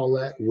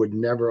Paulette would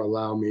never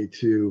allow me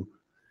to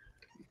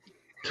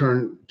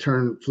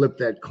flip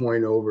that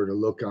coin over to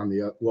look on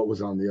what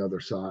was on the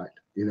other side.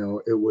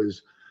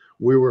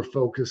 We were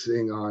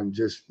focusing on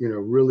just,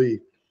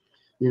 really,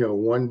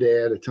 one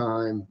day at a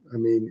time. I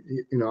mean,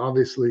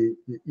 obviously,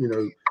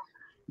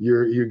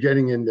 you're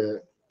getting into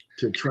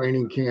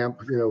training camp.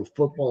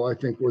 Football I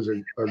think was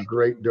a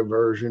great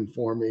diversion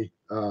for me.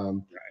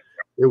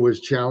 It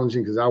was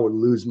challenging because I would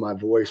lose my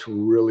voice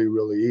really,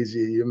 really easy.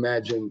 You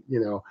imagine,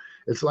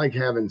 it's like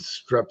having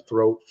strep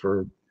throat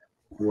for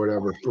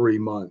whatever 3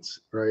 months,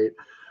 right?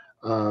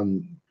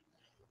 Um,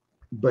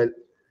 but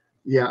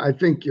yeah, I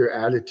think your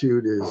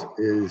attitude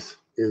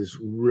is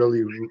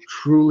really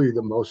truly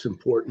the most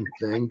important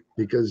thing,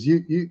 because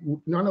you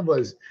none of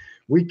us,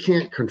 we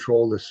can't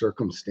control the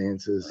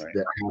circumstances Right.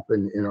 that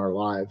happen in our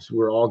lives.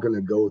 We're all going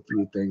to go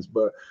through things,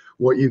 but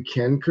what you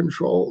can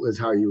control is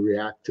how you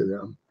react to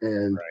them.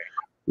 And Right.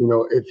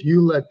 if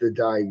you let the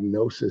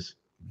diagnosis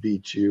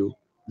beat you,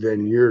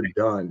 then you're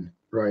done,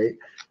 right?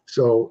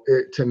 So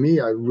to me,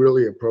 I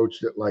really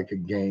approached it like a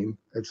game.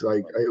 It's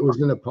like it was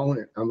an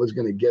opponent. I was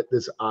going to get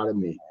this out of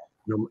me,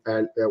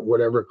 at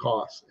whatever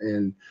cost.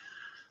 And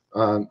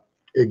um,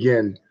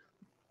 again,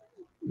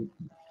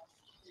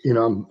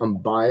 I'm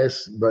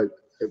biased, but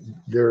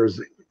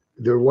there's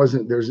there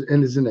wasn't there's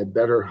and isn't a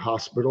better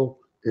hospital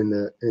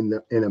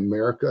in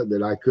America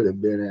that I could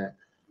have been at,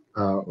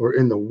 or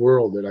in the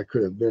world that I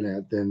could have been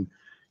at than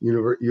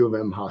U of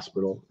M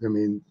Hospital. I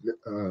mean,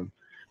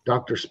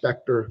 Dr.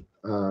 Spector,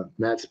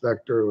 Matt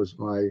Spector was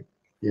my,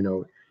 you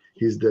know,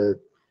 he's the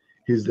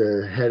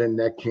head and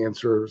neck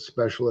cancer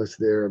specialist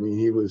there. I mean,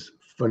 he was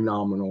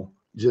phenomenal,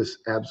 just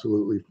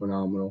absolutely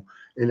phenomenal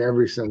in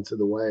every sense of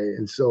the way.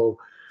 And so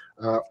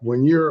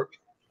when you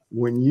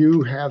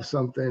have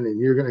something and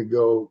you're going to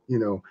go,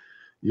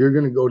 you're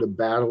going to go to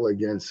battle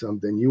against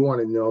something, you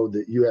want to know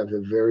that you have the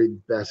very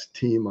best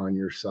team on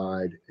your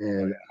side.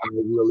 And I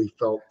really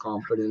felt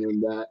confident in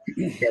that.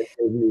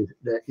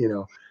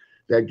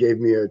 That gave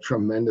me a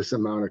tremendous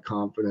amount of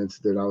confidence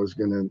that I was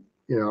going to,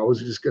 I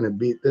was just going to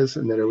beat this,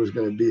 and that it was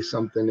going to be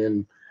something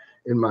in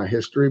my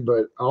history.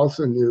 But I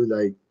also knew,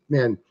 like,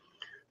 man,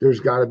 there's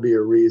got to be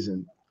a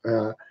reason.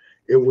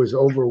 It was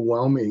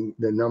overwhelming,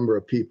 the number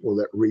of people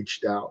that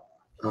reached out,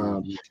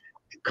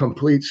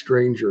 complete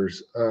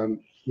strangers.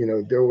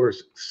 There were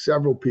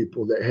several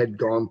people that had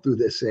gone through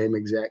the same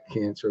exact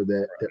cancer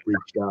that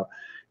reached out.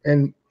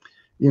 And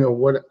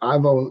what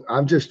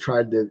I've just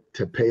tried to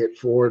pay it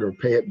forward or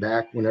pay it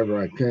back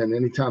whenever I can.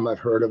 Anytime I've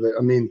heard of it.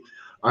 I mean,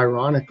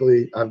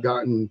 ironically, I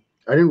didn't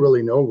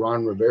really know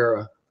Ron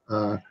Rivera,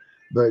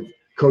 but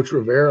Coach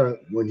Rivera,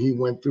 when he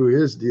went through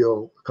his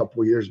deal a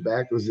couple of years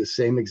back, it was the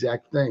same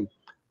exact thing.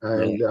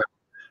 And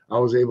I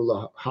was able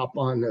to hop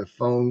on the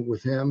phone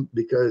with him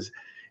because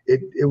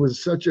it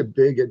was such a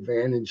big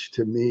advantage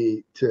to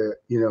me to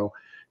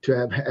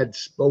have had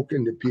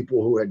spoken to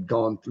people who had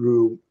gone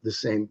through the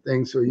same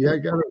thing. So you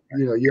have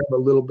a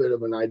little bit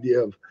of an idea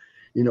of,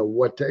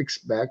 what to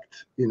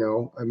expect.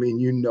 I mean,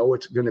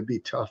 it's going to be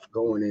tough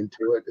going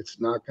into it.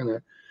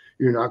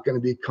 You're not going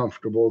to be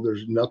comfortable.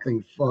 There's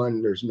nothing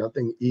fun. There's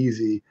nothing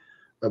easy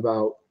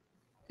about,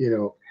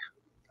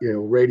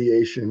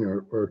 radiation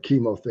or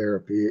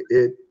chemotherapy.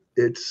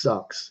 It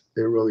sucks.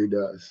 It really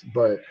does.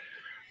 But,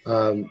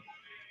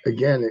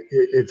 again,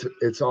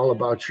 it's all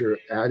about your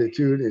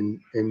attitude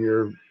and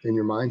your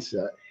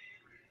mindset.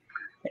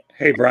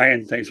 Hey,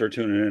 Brian, thanks for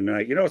tuning in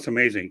tonight. It's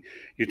amazing.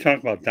 You talk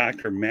about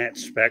Dr. Matt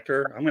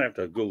Spector. I'm going to have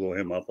to Google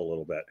him up a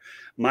little bit.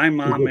 My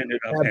mom ended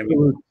up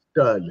having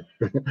stud.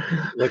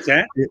 What's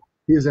that?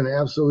 He's an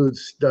absolute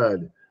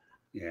stud.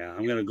 Yeah,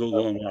 I'm going to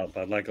Google him up.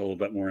 I'd like a little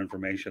bit more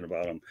information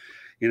about him.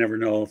 You never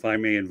know if I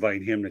may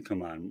invite him to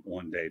come on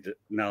one day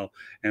now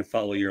and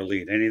follow your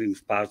lead.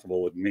 Anything's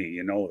possible with me.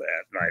 You know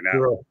that right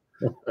now.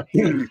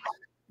 Sure.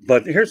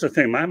 But here's the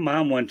thing. My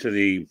mom went to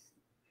the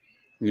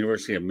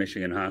University of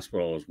Michigan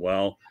Hospital as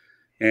well,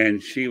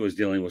 and she was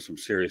dealing with some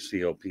serious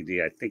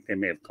COPD. I think they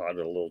may have caught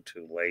it a little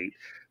too late.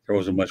 There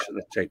wasn't much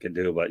that they could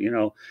do, but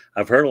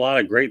I've heard a lot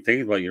of great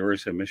things about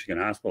University of Michigan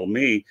Hospital.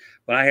 Me,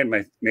 when I had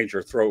my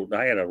major throat,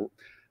 I had a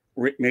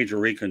major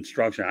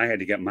reconstruction. I had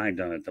to get mine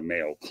done at the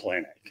Mayo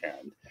Clinic,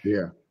 and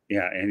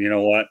and you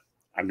know what?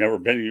 I've never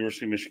been to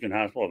University of Michigan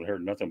Hospital. I've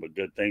heard nothing but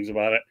good things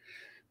about it.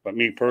 But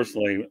me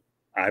personally,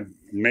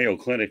 Mayo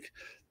Clinic,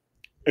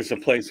 it's a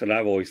place that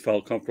I've always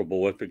felt comfortable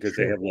with because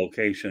they have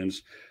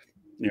locations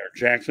near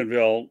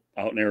Jacksonville,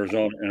 out in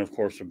Arizona, and of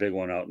course a big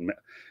one out in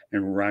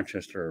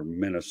Rochester,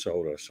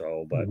 Minnesota.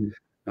 So, but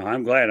no,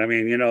 I'm glad. I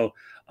mean,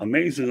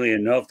 amazingly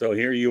enough, though,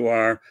 here you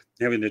are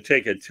having to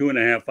take a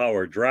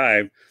 2.5-hour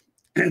drive,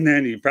 and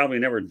then you probably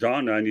never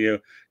dawned on you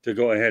to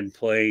go ahead and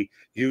play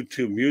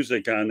YouTube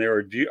music on there.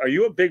 Or are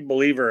you a big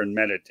believer in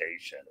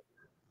meditation?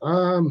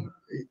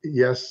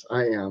 Yes,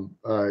 I am.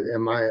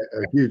 Am I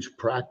a huge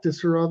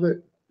practicer of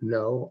it?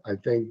 No, I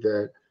think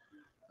that,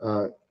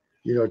 I'm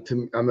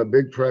a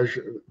big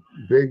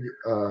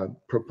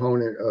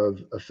proponent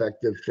of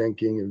effective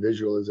thinking and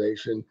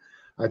visualization.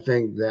 I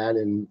think that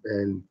and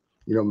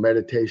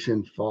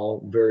meditation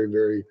fall very,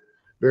 very,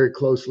 very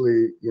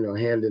closely,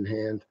 hand in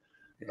hand.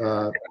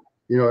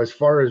 As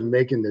far as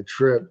making the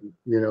trip,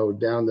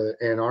 down to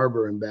Ann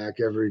Arbor and back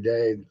every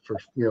day for,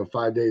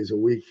 5 days a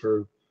week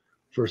for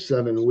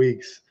 7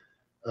 weeks,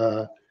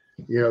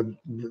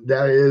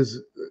 that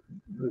is,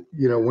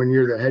 when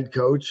you're the head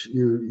coach,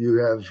 you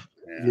have,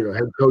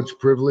 head coach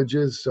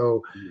privileges.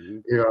 So,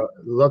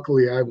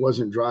 luckily I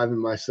wasn't driving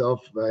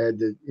myself. I had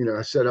to,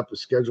 I set up the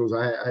schedules.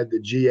 I had the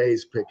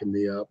GAs picking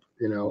me up,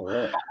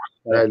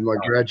 I had my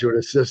graduate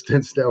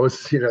assistants. That was,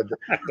 they'd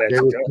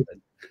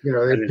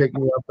pick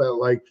me up at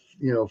like,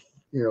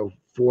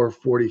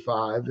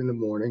 4:45 in the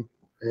morning,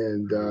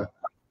 and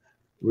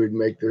we'd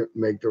make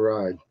the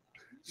ride.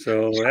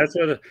 So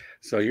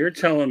so you're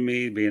telling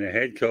me, being a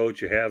head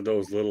coach, you have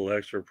those little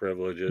extra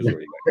privileges where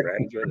you got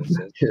graduate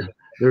assistants.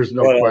 There's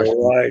no question.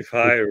 Life,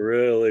 I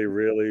really,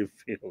 really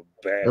feel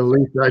bad. At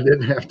least I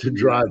didn't have to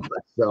drive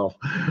myself.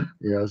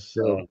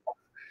 So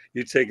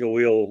you take a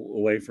wheel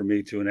away from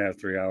me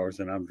 2.5, 3 hours,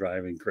 and I'm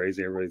driving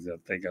crazy. Everybody's gonna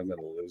think I'm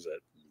gonna lose it.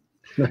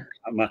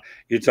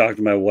 You talk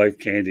to my wife,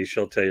 Candy,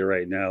 she'll tell you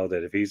right now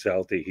that if he's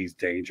healthy, he's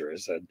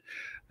dangerous. And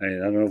I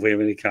don't know if we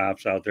have any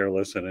cops out there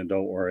listening.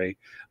 Don't worry.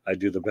 I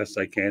do the best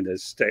I can to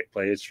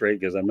play it straight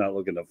because I'm not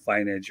looking to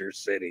finance your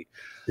city.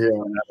 Yeah.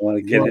 I want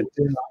to get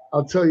into.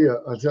 I'll tell you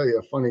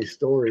a funny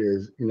story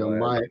is,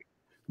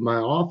 my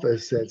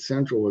office at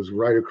Central was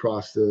right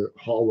across the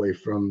hallway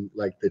from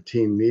like the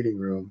team meeting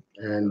room.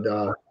 And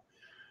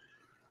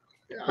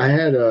I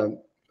had a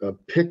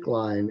PICC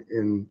line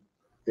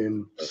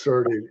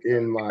inserted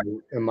in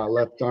my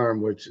left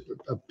arm, which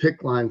a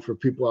PICC line, for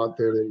people out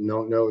there that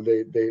don't know,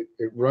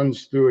 it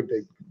runs through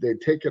it. They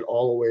take it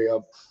all the way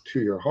up to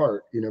your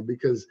heart,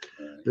 because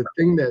the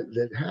thing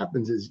that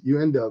happens is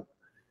you end up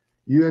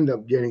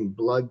getting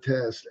blood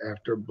test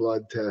after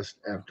blood test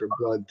after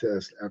blood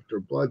test after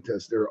blood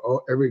test.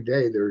 Every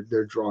day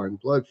they're drawing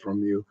blood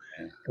from you,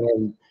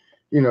 and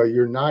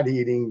you're not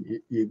eating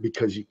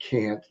because you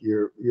can't.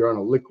 You're on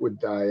a liquid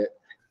diet.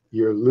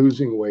 You're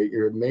losing weight.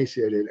 You're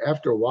emaciated.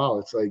 After a while,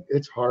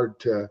 it's hard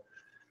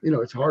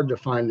to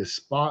find a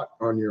spot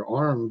on your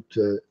arm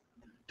to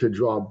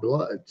draw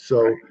blood.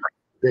 So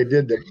they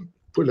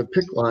put a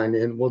PICC line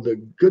in. Well, the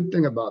good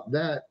thing about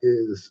that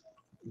is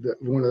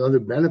that one of the other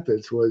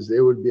benefits was they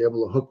would be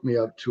able to hook me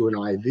up to an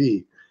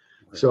IV.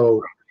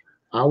 So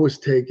I was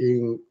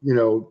taking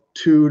 2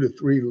 to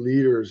 3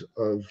 liters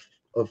of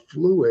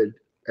fluid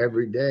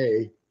every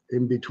day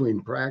in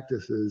between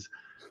practices,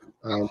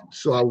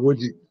 so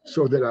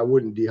that I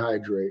wouldn't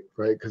dehydrate,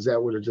 right? Because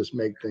that would have just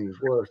made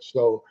things worse.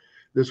 So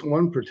this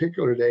one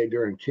particular day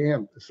during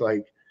camp, it's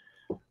like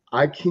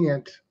I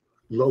can't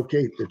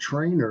locate the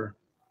trainer.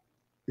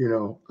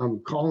 I'm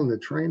calling the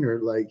trainer,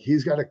 like,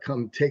 he's got to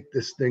come take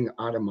this thing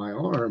out of my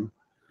arm.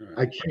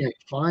 I can't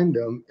find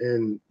him,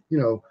 and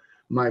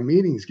my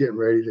meeting's getting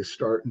ready to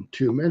start in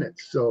 2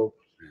 minutes, so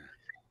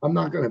I'm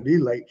not going to be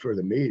late for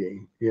the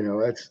meeting.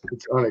 It's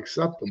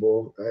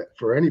unacceptable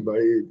for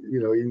anybody.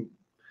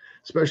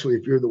 Especially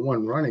if you're the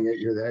one running it,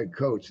 you're the head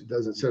coach. It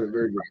doesn't set a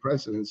very good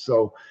precedent.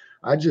 So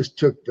I just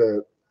took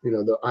the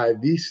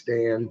IV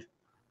stand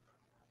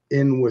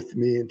in with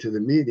me into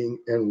the meeting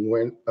and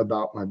went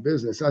about my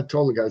business. I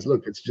told the guys,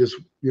 look, it's just,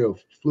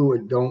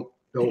 fluid. Don't,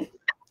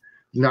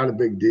 not a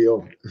big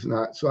deal. It's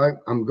not. So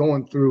I'm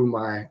going through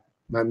my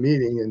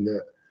meeting, and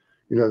the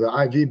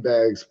IV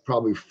bag's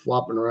probably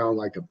flopping around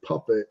like a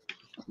puppet.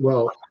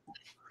 Well,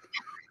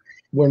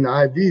 when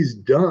the IV's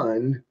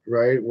done,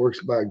 right, it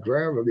works by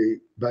gravity.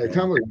 By the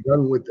time I was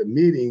done with the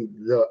meeting,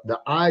 the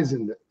eyes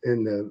in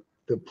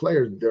the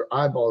players, their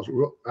eyeballs,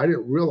 I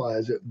didn't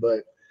realize it,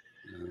 but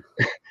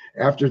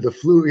after the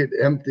fluid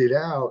emptied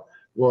out,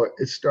 well,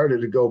 it started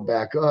to go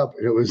back up,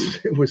 and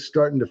it was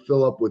starting to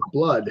fill up with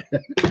blood.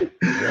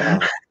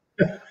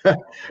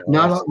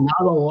 Not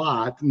a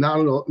lot,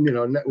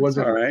 it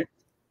wasn't all right,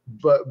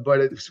 but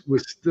it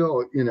was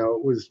still,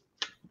 it was.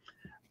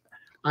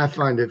 I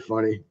find it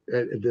funny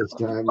at this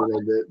time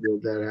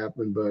that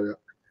happened, but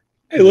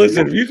hey,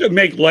 listen, if you could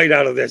make light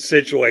out of that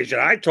situation,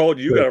 I told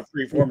you, you got a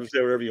free form to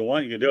say whatever you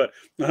want, you can do it.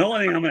 The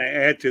only thing I'm going to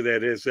add to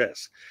that is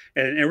this,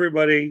 and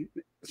everybody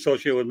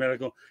associated with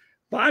medical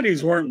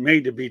bodies weren't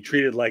made to be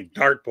treated like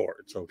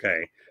dartboards.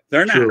 Okay,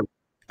 they're not.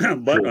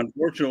 But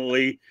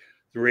unfortunately,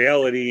 the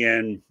reality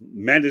in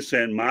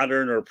medicine,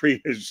 modern or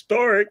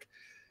prehistoric,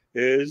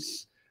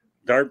 is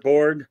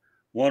dartboard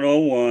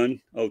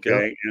 101.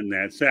 Okay, and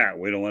that's that.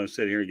 We don't want to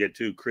sit here and get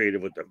too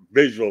creative with the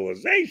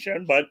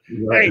visualization, but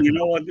hey, you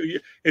know what?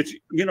 It's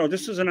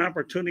this is an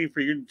opportunity for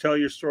you to tell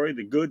your story,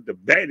 the good, the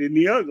bad, and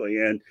the ugly.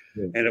 And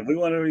if we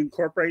want to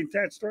incorporate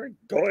that story,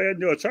 go ahead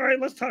and do it. So, all right,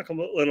 let's talk a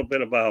little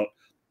bit about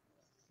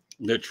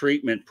the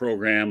treatment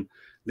program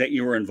that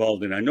you were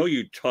involved in. I know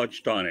you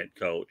touched on it,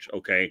 Coach.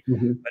 Okay,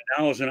 but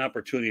now is an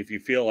opportunity, if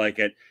you feel like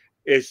it,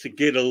 is to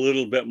get a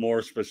little bit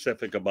more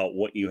specific about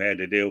what you had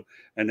to do.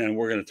 And then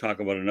we're going to talk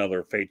about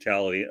another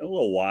fatality in a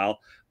little while.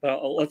 But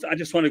I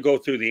just want to go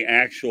through the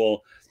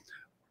actual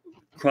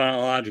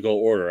chronological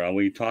order.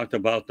 We talked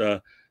about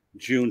the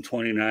June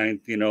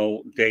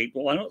 29th, date.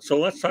 So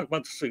let's talk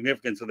about the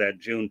significance of that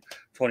June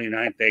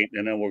 29th date,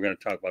 and then we're going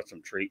to talk about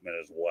some treatment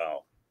as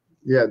well.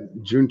 Yeah,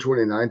 June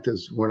 29th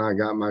is when I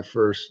got my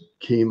first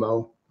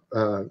chemo,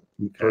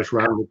 first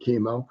round of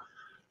chemo.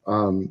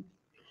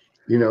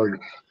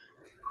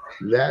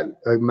 That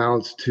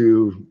amounts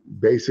to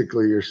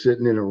basically you're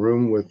sitting in a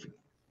room with,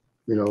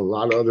 a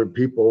lot of other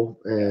people,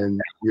 and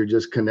you're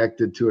just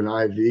connected to an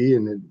IV,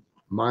 and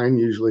mine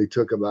usually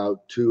took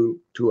about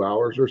two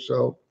hours or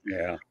so.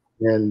 Yeah.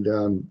 And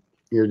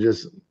you're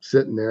just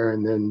sitting there,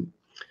 and then,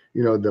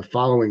 the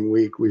following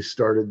week we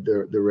started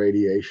the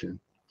radiation.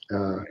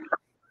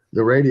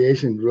 The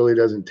radiation really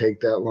doesn't take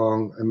that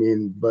long. I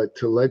mean, but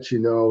to let you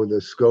know the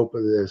scope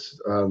of this,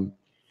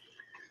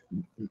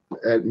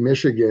 at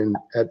Michigan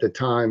at the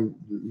time,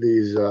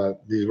 these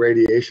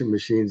radiation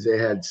machines, they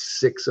had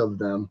 6 of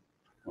them.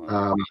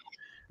 Wow.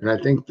 And I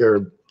think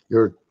they're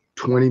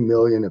 20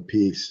 million a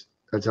piece.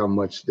 That's how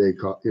much they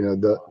cost.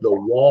 The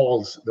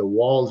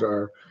walls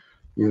are,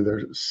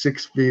 they're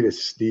 6 feet of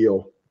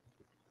steel.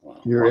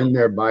 Wow. You're in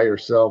there by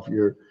yourself.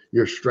 You're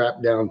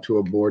strapped down to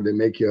a board. They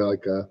make you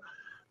like a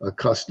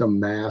custom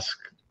mask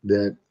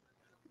that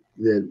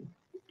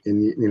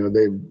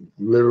they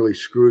literally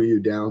screw you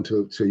down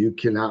so you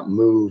cannot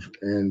move,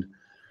 and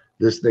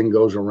this thing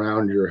goes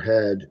around your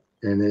head,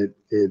 and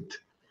it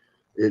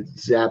it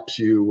zaps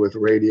you with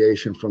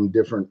radiation from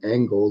different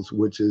angles,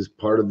 which is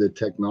part of the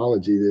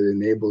technology that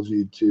enables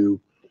you to,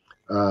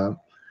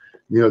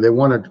 they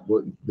wanted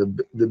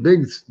the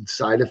big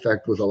side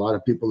effect with a lot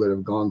of people that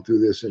have gone through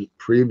this in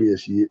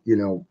previous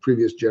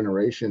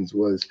generations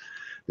was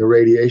the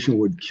radiation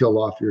would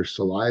kill off your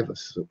saliva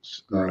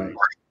Right.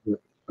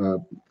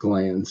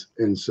 glands.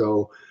 And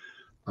so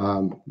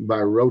by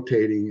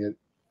rotating it,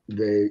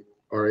 they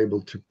are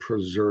able to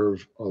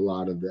preserve a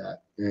lot of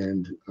that.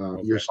 And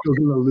you're still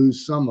going to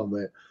lose some of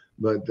it,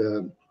 but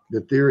the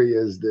theory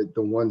is that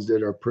the ones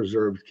that are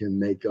preserved can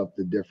make up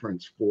the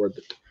difference for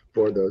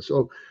those.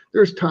 So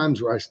there's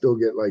times where I still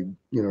get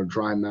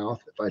dry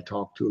mouth if I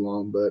talk too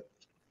long, but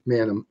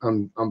man,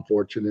 I'm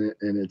fortunate,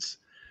 and it's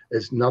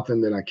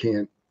nothing that I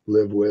can't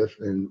live with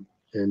and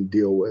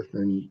deal with.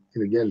 And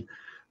again,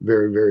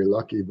 very, very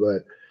lucky.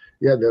 But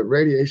yeah, the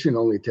radiation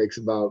only takes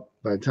about,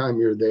 by the time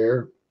you're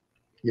there,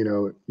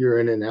 you're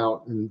in and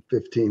out in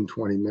 15,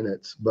 20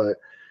 minutes. But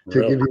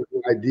to give you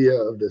an idea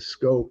of the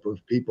scope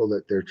of people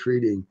that they're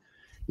treating,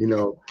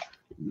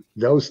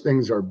 those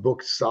things are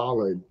booked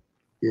solid,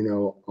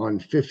 on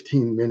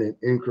 15-minute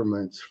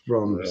increments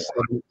from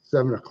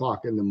 7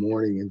 o'clock in the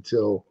morning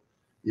until,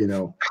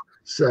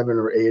 7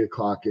 or 8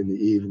 o'clock in the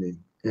evening.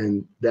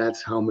 And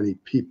that's how many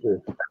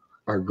people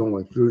are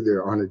going through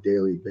there on a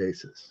daily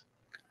basis.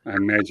 I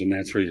imagine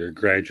that's where your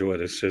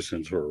graduate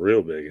assistants were a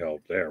real big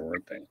help there,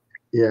 weren't they?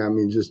 Yeah, I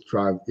mean, just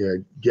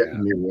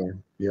getting me there.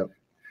 Yep.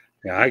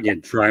 Yeah, I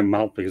get dry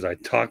mouth because I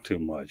talk too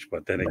much,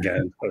 but then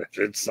again,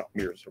 it's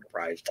something you're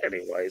surprised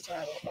anyways.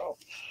 I don't know.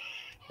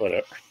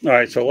 Whatever. All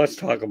right, so let's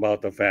talk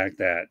about the fact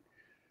that,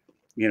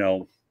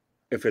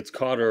 if it's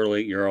caught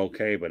early, you're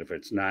okay, but if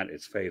it's not,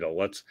 it's fatal.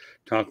 Let's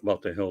talk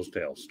about the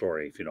Hillsdale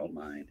story, if you don't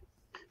mind.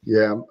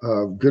 Yeah,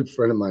 a good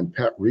friend of mine,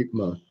 Pat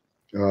Riekma,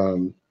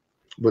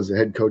 was the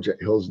head coach at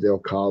Hillsdale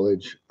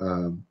College,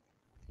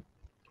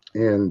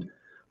 and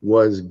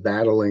was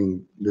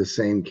battling the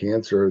same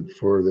cancer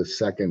for the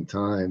second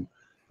time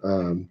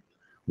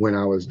when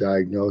I was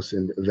diagnosed,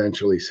 and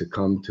eventually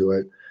succumbed to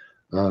it.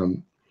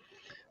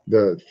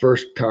 The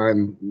first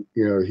time,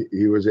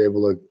 he was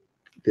able to,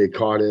 they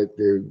caught it,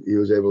 he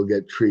was able to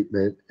get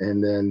treatment,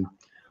 and then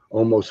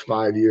almost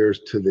 5 years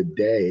to the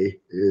day,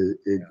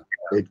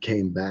 it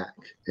came back.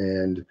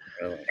 And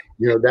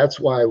that's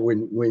why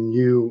when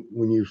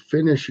you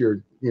finish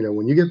your,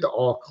 when you get the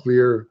all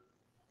clear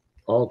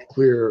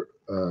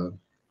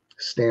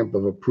stamp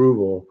of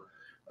approval,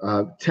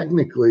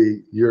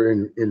 technically you're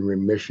in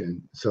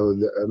remission. So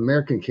the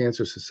American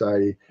Cancer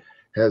Society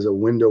has a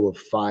window of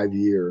 5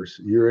 years.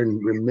 You're in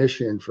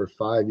remission for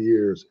 5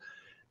 years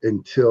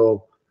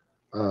until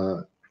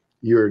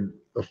you're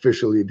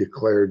officially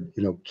declared,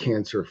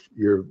 cancer,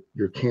 you're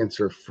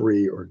cancer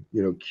free, or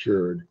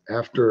cured.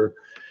 After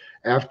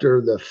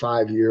the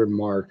 5-year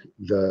mark,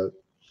 the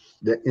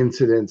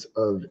incidence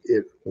of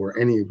it, or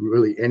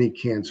any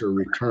cancer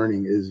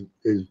returning,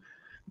 is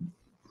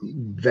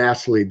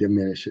vastly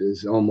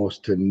diminishes,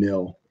 almost to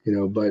nil.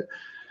 But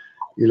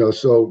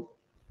so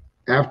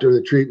after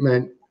the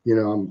treatment,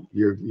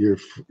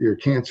 you're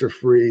cancer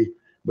free,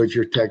 but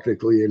you're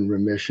technically in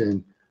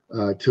remission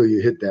till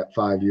you hit that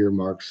 5-year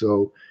mark.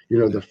 So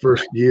the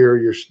first year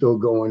you're still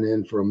going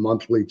in for a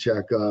monthly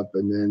checkup,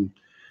 and then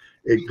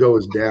it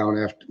goes down.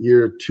 After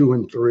year 2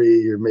 and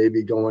 3, you're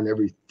maybe going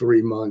every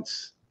 3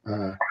 months.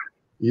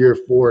 Year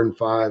 4 and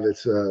 5,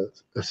 it's a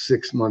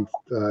 6-month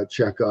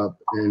checkup,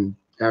 and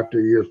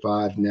after year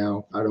 5,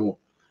 now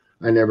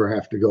I never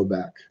have to go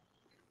back.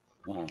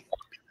 Wow,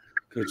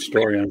 good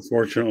story.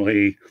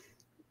 Unfortunately,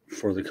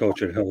 for the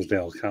coach at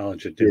Hillsdale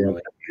College, it didn't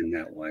really end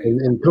that way.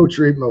 And Coach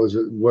Riekma was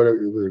a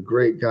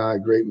great guy,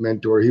 great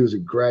mentor. He was a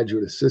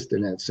graduate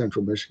assistant at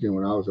Central Michigan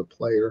when I was a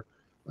player.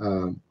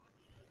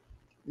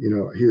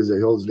 He was a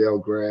Hillsdale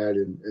grad,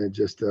 and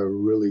just a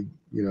really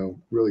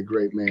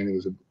great man.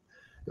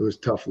 It was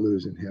tough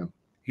losing him.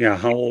 Yeah,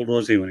 how old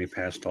was he when he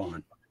passed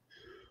on?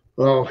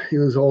 Well, he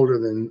was older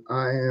than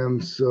I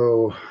am,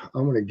 so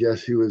I'm going to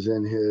guess he was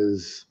in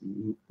his,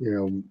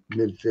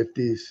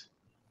 mid-50s.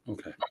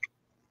 Okay.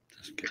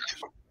 Just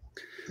curious.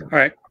 All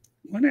right.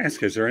 I want to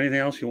ask, is there anything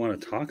else you want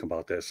to talk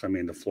about this? I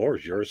mean, the floor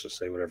is yours to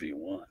say whatever you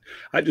want.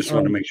 I just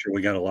want to make sure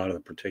we got a lot of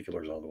the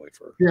particulars all the way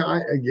through. Yeah,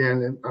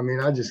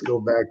 I just go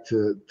back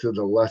to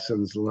the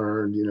lessons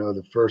learned.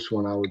 The first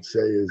one I would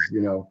say is,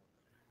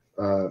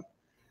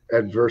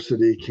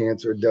 adversity,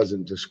 cancer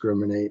doesn't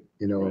discriminate.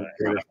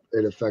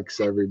 It affects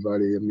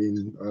everybody. I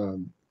mean,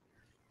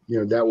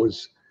 that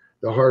was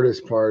the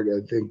hardest part,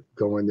 I think,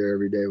 going there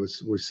every day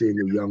was seeing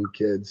the young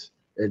kids,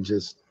 and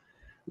just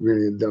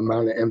really the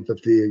amount of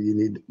empathy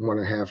you want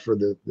to have for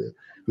the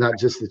not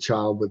just the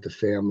child, but the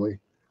family.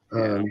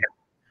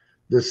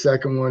 The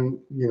second one,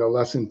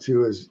 lesson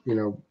 2 is,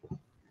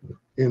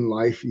 in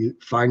life, you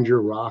find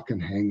your rock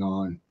and hang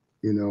on,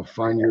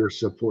 find your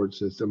support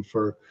system.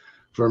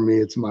 For me,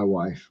 it's my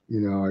wife.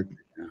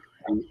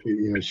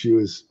 She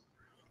was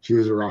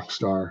a rock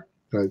star,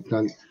 but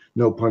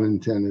no pun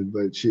intended,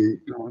 but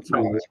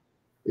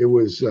it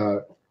was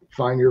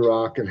find your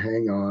rock and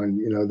hang on.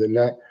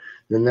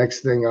 The the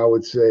next thing I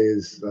would say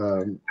is,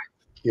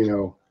 you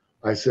know,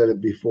 I said it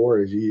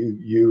before, is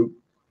you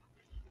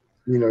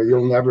know,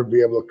 you'll never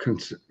be able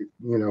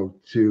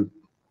to,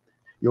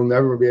 you'll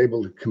never be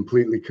able to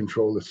completely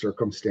control the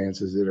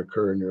circumstances that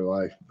occur in your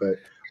life. But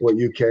what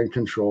you can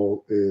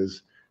control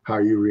is how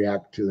you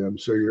react to them.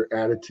 So your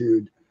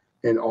attitude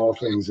in all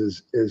things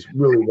is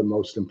really the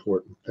most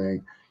important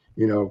thing.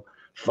 You know,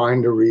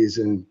 find a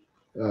reason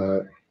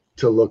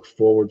to look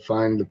forward,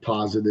 find the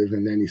positive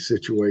in any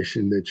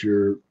situation that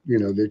you're, you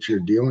know, that you're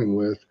dealing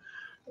with,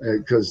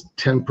 because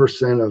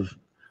 10%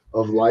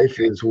 of life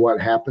is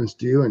what happens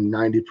to you, and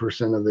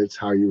 90% of it's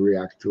how you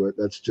react to it.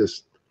 That's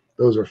just,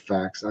 those are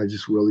facts. I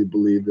just really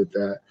believe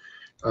that.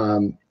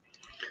 And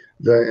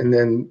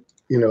then,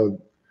 you know,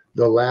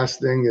 the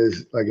last thing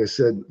is, like I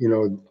said, you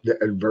know, the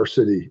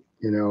adversity,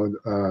 you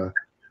know,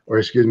 or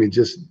excuse me,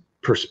 just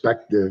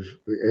perspective.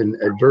 And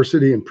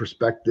adversity and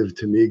perspective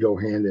to me go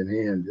hand in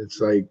hand. It's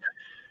like,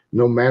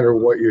 no matter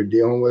what you're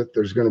dealing with,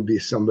 there's going to be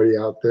somebody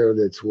out there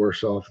that's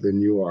worse off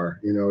than you are.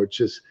 You know, it's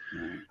just,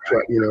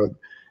 you know,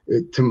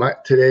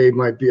 today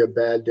might be a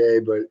bad day,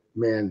 but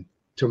man,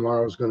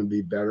 tomorrow's going to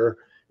be better.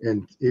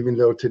 And even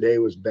though today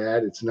was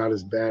bad, it's not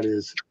as bad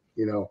as,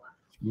 you know,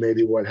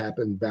 maybe what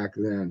happened back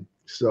then.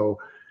 So,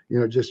 you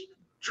know, just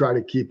try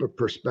to keep a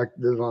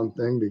perspective on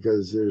things,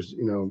 because there's,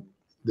 you know,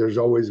 there's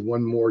always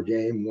one more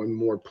game, one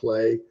more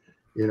play,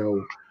 you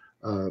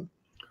know,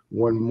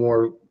 one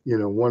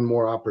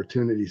more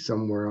opportunity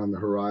somewhere on the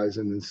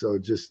horizon. And so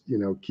just, you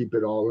know, keep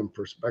it all in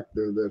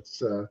perspective.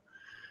 That's,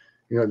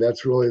 you know,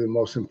 that's really the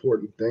most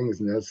important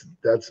things. And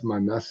that's my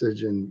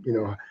message. And, you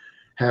know,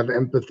 have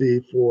empathy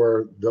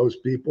for those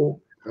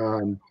people,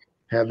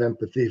 have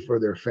empathy for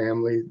their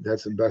family.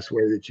 That's the best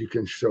way that you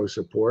can show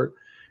support.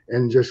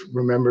 And just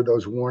remember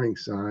those warning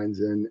signs.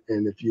 And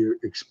if you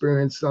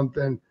experience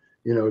something,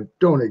 you know,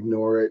 don't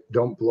ignore it.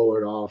 Don't blow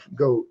it off.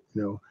 Go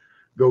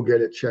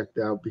get it checked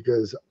out,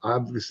 because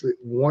obviously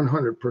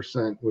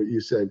 100% what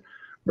you said,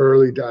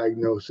 early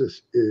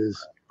diagnosis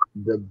is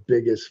the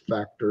biggest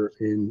factor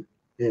in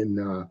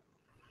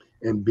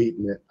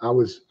beating it. I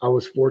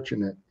was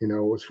fortunate, you know, I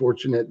was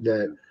fortunate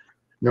that,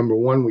 number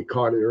one, we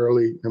caught it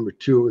early. Number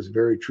two, it was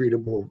very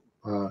treatable.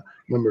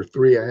 Number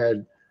three, I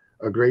had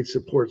a great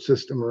support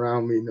system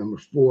around me. Number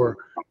four,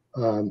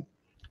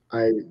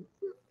 I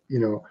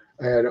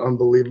had an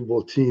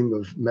unbelievable team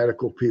of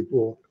medical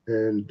people,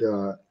 and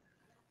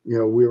you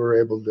know, we were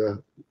able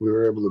to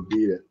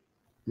beat it.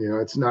 You know,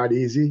 it's not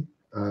easy.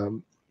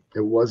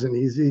 It wasn't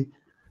easy,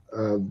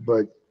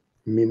 but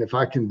I mean, if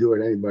I can do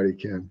it, anybody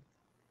can.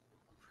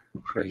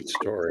 Great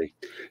story.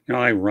 You know,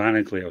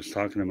 ironically, I was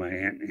talking to my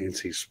Aunt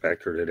Nancy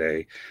Spector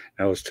today.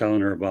 I was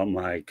telling her about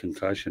my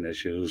concussion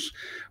issues,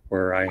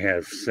 where I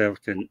have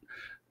second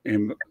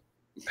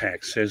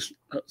impacts,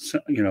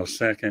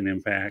 second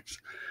impacts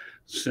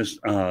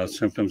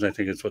symptoms. I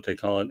think it's what they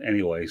call it,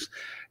 anyways.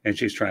 And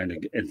she's trying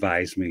to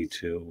advise me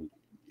to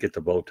get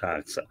the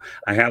Botox.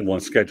 I have one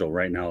scheduled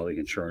right now. The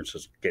insurance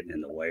is getting in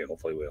the way.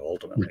 Hopefully, we'll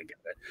ultimately get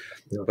it.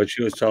 Yeah. But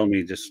she was telling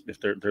me, just if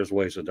there's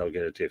ways that they'll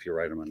get it to you if you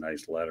write them a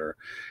nice letter.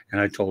 And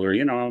I told her,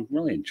 you know, I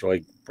really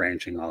enjoy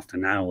branching off to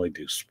not only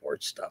do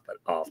sports stuff, but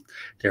off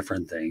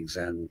different things.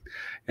 And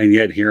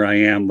yet here I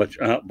am. But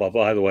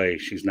by the way,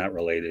 she's not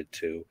related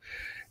to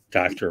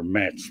Dr.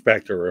 Matt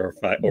Spector,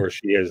 or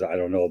she is. I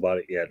don't know about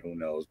it yet. Who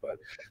knows? But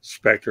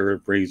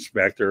Spector breeds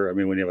Spector. I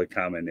mean, when you have a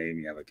common name,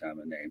 you have a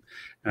common name.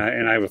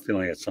 And I have a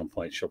feeling at some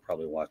point she'll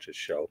probably watch this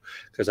show,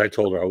 because I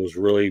told her I was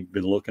really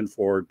been looking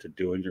forward to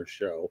doing your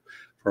show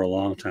for a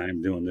long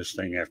time, doing this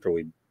thing after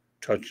we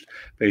touched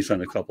based on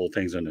a couple of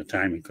things, and the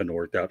timing couldn't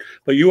work out.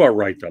 But you are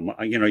right, though.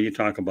 You know, you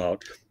talk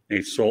about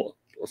a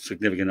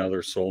significant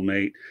other,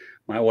 soulmate.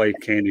 My wife,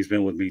 Candy's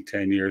been with me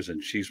 10 years,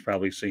 and she's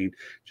probably seen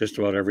just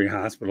about every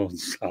hospital in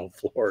South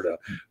Florida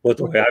with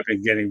the way I've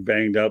been getting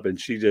banged up. And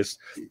she just,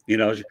 you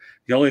know,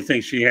 the only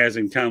thing she has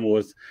in common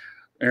with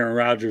Aaron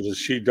Rodgers is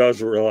she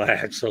does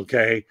relax,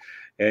 okay?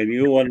 And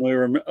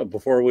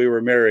before we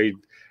were married,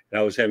 and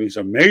I was having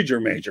some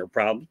major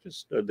problems,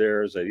 just stood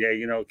there and said, yeah,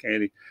 you know,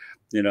 Candy,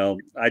 you know,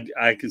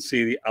 I can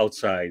see the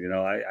outside. You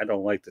know, I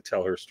don't like to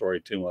tell her story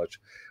too much,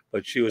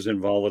 but she was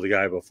involved with a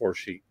guy before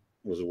she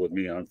was with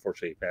me.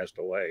 Unfortunately, he passed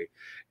away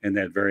in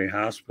that very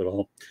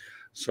hospital.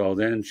 So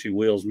then she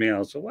wheels me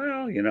out. So,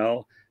 well, you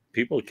know,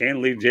 people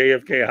can't leave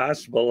JFK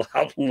Hospital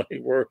out in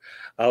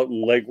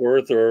Lake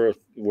Worth or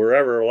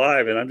wherever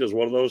alive. And I'm just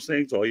one of those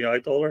things. So, you know, I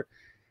told her,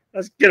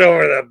 let's get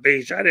over the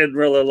beach. I didn't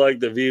really like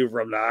the view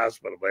from the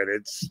hospital, but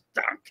it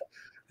stunk.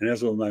 And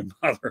that's what my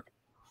mother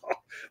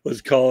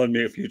was calling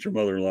me. A future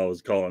mother-in-law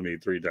was calling me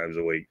 3 times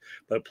a week.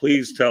 But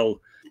please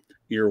tell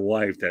your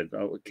wife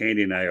that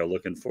Candy and I are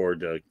looking forward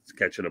to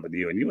catching up with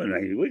you. And you and I,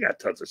 we got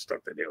tons of stuff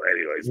to do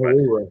anyways.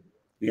 But,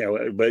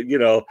 yeah, but, you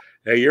know,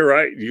 hey, you're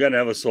right. You got to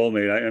have a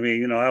soulmate. I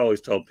mean, you know, I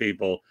always tell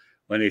people,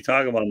 when they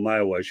talk about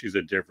my wife, she's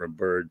a different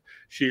bird.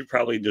 She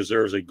probably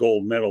deserves a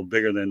gold medal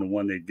bigger than the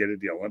one they get at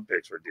the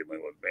Olympics for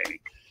dealing with me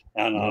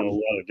on a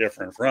lot of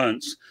different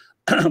fronts.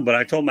 But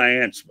I told my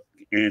Aunt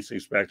Nancy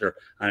Spector,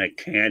 on a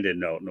candid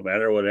note, no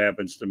matter what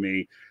happens to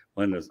me,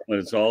 when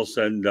it's all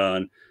said and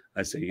done,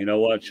 I say, you know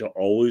what? You'll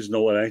always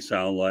know what I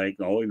sound like,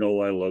 always know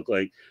what I look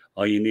like.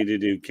 All you need to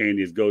do,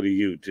 Candy, is go to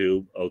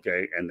YouTube,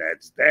 okay, and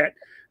that's that.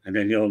 And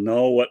then you'll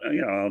know what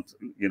when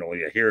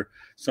you hear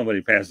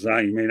somebody passes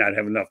on, you may not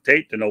have enough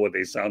tape to know what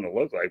they sound and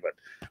look like, but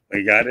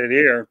we got it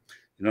here.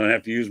 You don't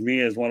have to use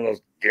me as one of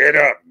those get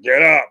up,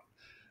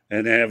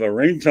 and they have a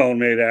ringtone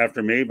made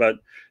after me, but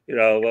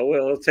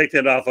we'll take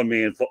that off of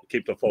me and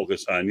keep the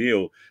focus on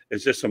you.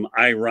 It's just some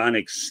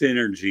ironic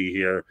synergy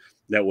here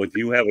that with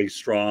you have a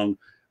strong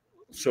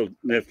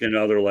significant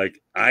other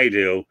like I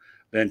do,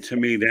 then to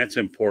me that's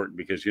important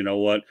because you know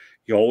what?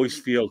 You always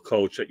feel,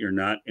 Coach, that you're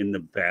not in the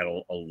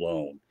battle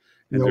alone.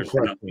 And No there's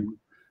question. nothing,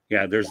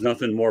 yeah, there's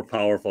nothing more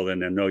powerful than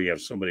to know you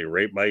have somebody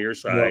right by your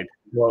side.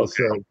 Well Okay.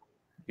 said.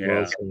 Yeah.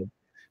 Well said.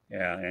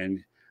 Yeah.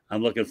 And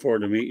I'm looking forward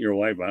to meeting your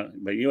wife.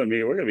 But you and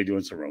me, we're going to be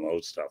doing some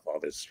remote stuff. All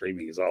this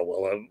streaming is all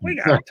we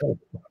got to talk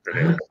about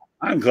today.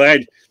 I'm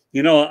glad.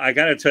 I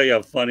got to tell you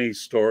a funny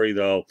story,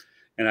 though.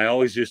 And I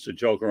always used to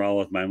joke around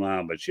with my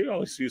mom, but she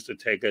always used to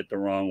take it the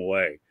wrong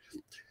way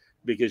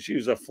because she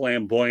was a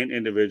flamboyant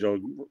individual.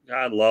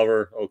 God love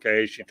her.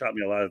 Okay. She taught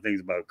me a lot of things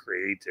about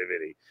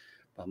creativity.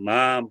 But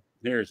Mom,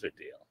 here's the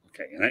deal.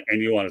 Okay.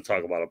 And you want to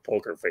talk about a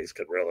poker face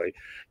could really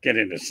get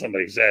into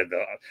somebody's head.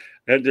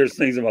 There's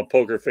things about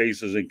poker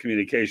faces and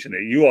communication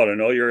that you ought to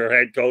know. You're a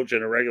head coach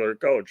and a regular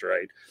coach,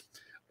 right?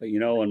 But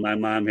when my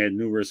mom had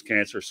numerous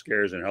cancer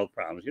scares and health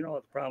problems, you know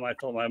what the problem? I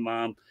told my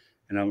mom,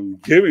 and I'm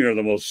giving her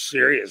the most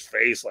serious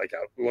face, like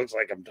it looks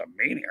like I'm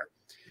demeaning her.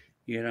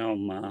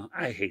 Mom,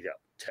 I hate to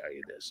tell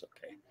you this,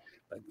 okay,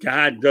 but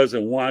God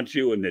doesn't want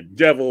you, and the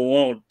devil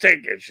won't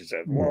take it. She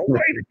said, "Well, wait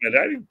a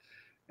minute."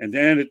 And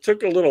then it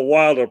took a little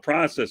while to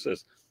process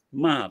this.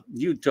 Mom,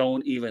 you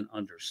don't even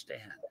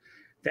understand.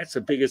 That's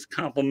the biggest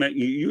compliment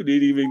you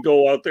didn't even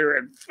go out there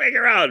and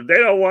figure out. If they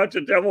don't want you,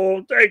 the devil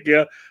won't take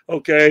you.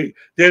 Okay,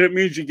 then it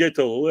means you get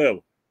to live.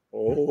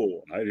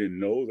 Oh, I didn't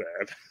know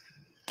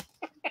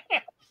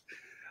that.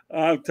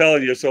 I'm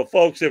telling you. So,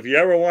 folks, if you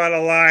ever want a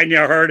line, you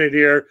heard it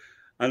here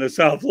on the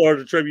South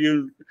Florida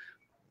Tribune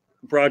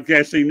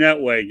Broadcasting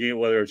Network.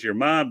 Whether it's your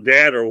mom,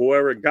 dad, or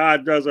whoever,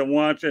 God doesn't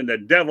want you, and the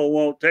devil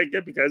won't take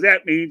it because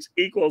that means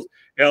equals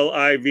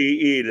LIVE,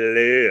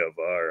 live.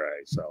 All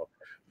right. So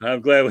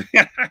I'm glad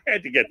I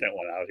had to get that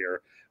one out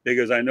here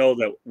because I know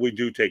that we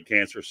do take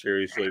cancer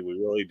seriously. We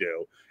really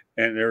do.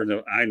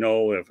 And I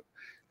know if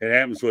it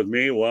happens with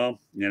me, well,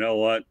 you know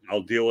what?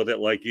 I'll deal with it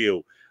like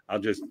you.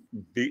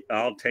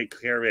 I'll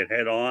take care of it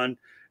head on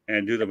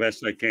and do the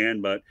best I can.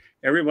 But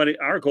everybody,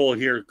 our goal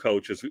here,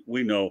 Coach, as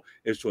we know,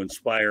 is to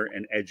inspire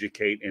and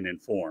educate and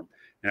inform.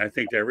 And I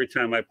think that every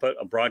time I put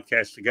a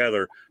broadcast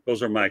together,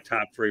 those are my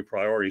top 3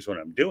 priorities when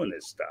I'm doing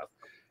this stuff.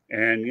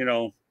 And,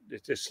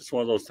 it's just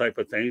one of those type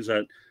of things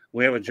that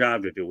we have a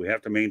job to do. We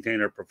have to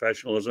maintain our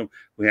professionalism.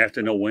 We have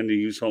to know when to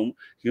use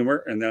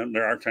humor. And then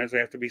there are times we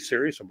have to be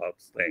serious about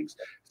things.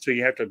 So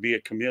you have to be a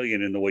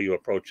chameleon in the way you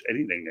approach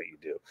anything that you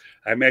do.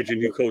 I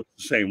imagine you coach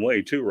the same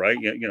way too, right?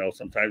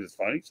 Sometimes it's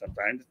funny,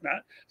 sometimes it's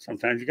not.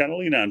 Sometimes you got to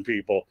lean on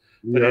people.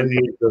 But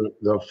use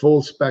the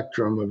full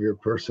spectrum of your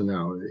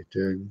personality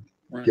to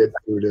get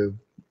through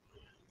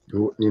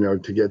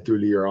to get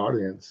through to your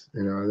audience.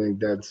 I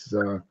think that's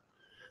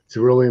it's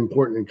really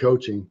important in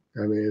coaching.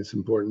 I mean, it's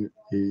important.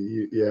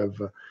 You have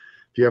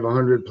if you have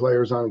 100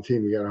 players on a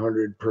team, you got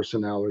 100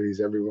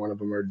 personalities. Every one of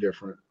them are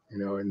different.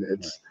 And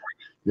it's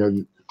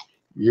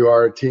you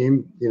are a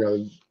team.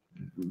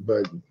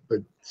 But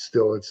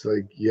still, it's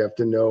like you have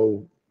to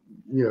know.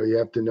 You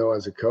have to know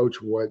as a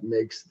coach what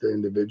makes the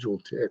individual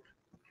tick.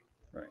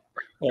 Right.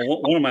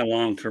 Well, one of my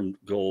long-term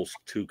goals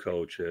to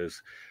coach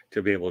is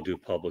to be able to do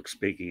public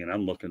speaking, and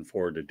I'm looking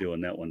forward to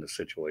doing that when the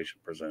situation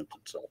presents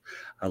itself.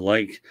 I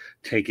like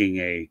taking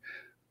a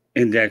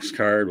index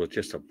card with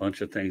just a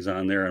bunch of things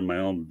on there and my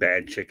own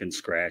bad chicken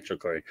scratch.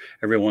 Okay.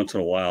 Every once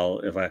in a while,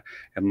 if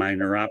my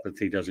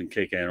neuropathy doesn't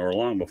kick in, or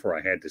long before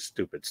I had this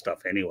stupid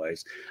stuff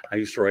anyways, I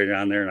used to write it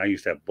on there and I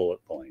used to have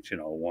bullet points,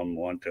 1,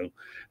 1, 2. And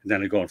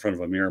then I go in front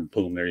of a mirror and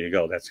boom, there you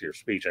go. That's your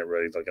speech.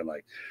 Everybody's looking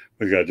like,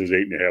 we got this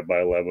 8.5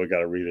 by 11. We got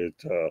to read it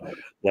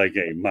like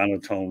a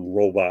monotone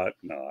robot.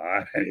 No, I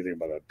don't have anything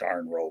but a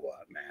darn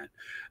robot, man.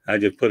 I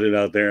just put it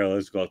out there.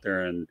 Let's go out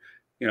there and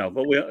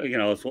but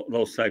it's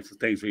those types of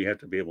things where you have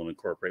to be able to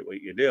incorporate what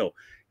you do.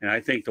 And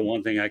I think the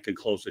one thing I could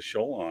close the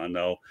show on,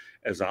 though,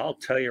 is I'll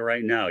tell you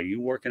right now,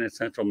 you working at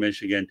Central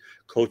Michigan,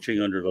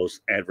 coaching under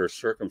those adverse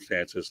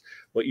circumstances,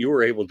 what you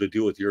were able to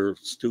do with your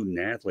student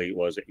athlete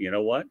was, you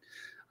know what?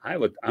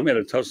 I'm in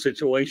a tough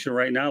situation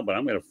right now, but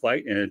I'm going to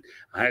fight, and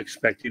I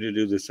expect you to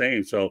do the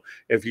same. So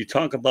if you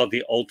talk about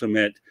the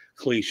ultimate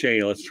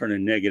cliche, let's turn a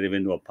negative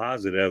into a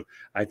positive,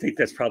 I think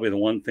that's probably the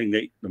one thing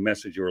that the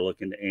message you were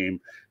looking to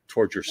aim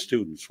towards your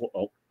students,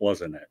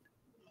 wasn't it?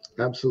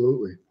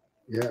 Absolutely.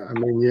 Yeah. I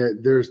mean,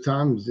 there's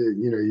times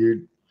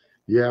that,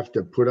 you have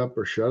to put up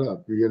or shut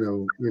up. If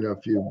you're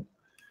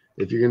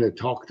going to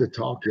talk the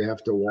talk, you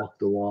have to walk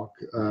the walk.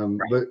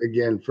 But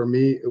again, for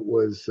me, it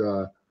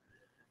wasn't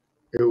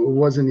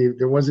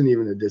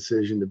even a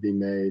decision to be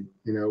made.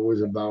 It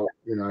was about,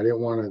 I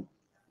didn't want to,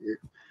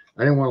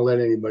 I didn't want to let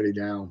anybody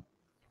down,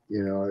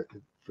 you know,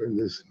 for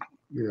this,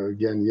 you know,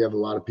 again, you have a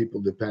lot of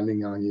people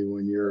depending on you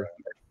when you're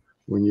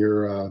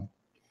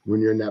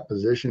in that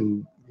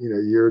position. You know,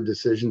 your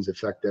decisions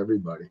affect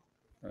everybody.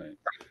 Right.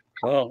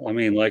 Well, I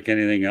mean, like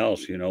anything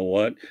else, you know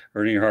what?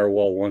 Ernie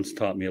Harwell once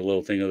taught me a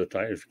little thing of the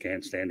title: if you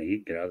can't stand the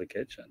heat, get out of the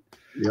kitchen.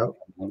 Yep.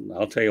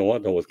 I'll tell you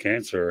what, though, with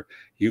cancer,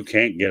 you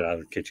can't get out of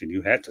the kitchen.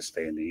 You have to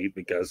stay in the heat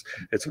because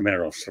it's a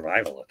matter of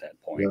survival at that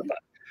point. Yep. But,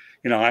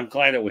 you know, I'm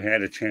glad that we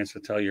had a chance to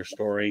tell your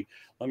story.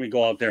 Let me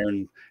go out there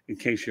and, in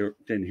case you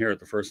didn't hear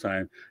it the first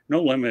time,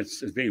 No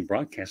Limits is being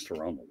broadcast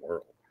around the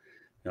world.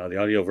 You know, the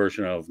audio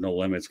version of No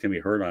Limits can be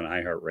heard on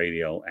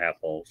iHeartRadio,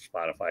 Apple,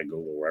 Spotify,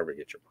 Google, wherever you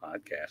get your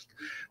podcast.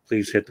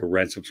 Please hit the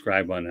red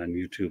subscribe button on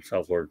YouTube,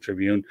 South Florida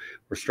Tribune.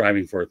 We're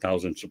striving for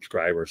 1,000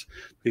 subscribers.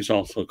 Please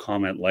also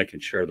comment, like,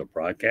 and share the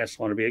broadcast.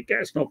 Want to be a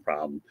guest? No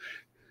problem.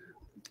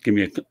 Give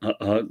me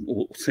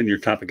send your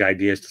topic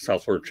ideas to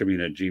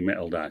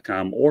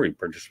southfloridatribune@gmail.com, or you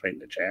participate in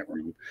the chat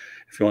room.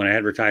 If you want to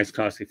advertise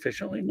cost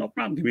efficiently, no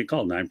problem. Give me a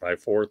call,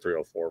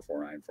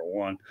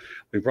 954-304-4941.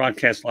 We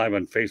broadcast live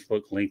on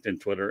Facebook, LinkedIn,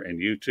 Twitter, and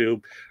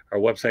YouTube. Our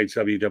website's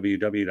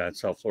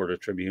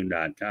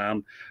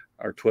www.southfloridatribune.com.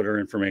 Our Twitter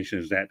information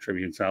is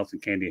 @Tribune South,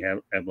 and Candy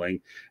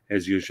Ebling,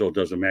 as usual,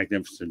 does a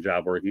magnificent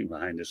job working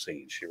behind the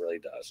scenes. She really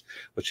does.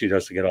 What she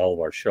does to get all of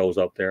our shows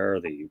up there,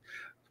 the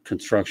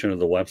construction of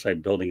the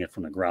website, building it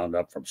from the ground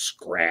up from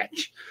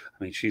scratch.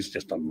 I mean, she's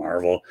just a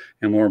marvel.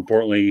 And more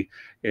importantly,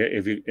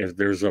 if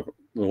there's the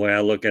way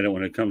I look at it,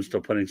 when it comes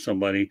to putting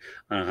somebody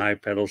on a high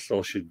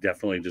pedestal, she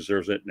definitely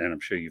deserves it. And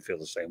I'm sure you feel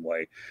the same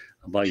way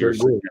about your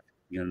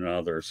significant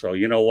other. So,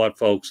 you know what,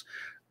 folks,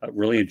 I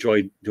really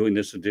enjoyed doing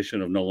this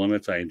edition of No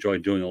Limits. I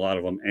enjoyed doing a lot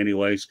of them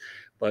anyways.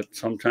 But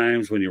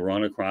sometimes when you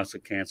run across a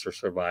cancer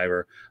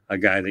survivor, a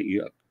guy that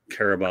you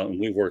care about, and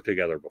we've worked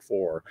together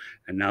before,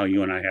 and now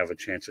you and I have a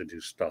chance to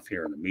do stuff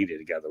here in the media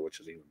together,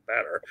 which is even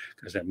better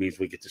because that means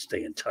we get to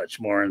stay in touch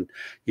more, and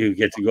you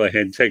get to go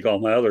ahead and take all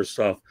my other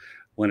stuff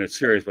when it's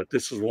serious. But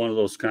this is one of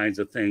those kinds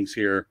of things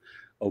here,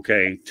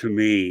 okay, to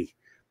me,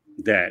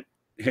 that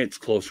hits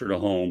closer to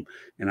home.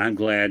 And I'm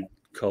glad,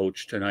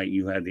 Coach, tonight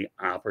you had the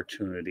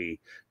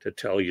opportunity to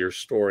tell your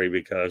story,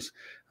 because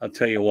I'll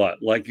tell you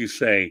what, like you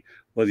say,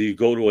 whether you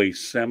go to a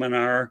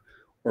seminar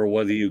or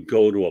whether you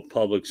go to a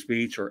public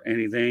speech or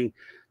anything,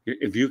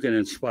 if you can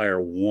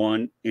inspire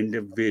one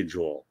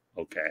individual,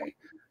 okay,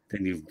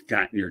 then you've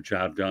gotten your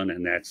job done.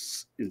 And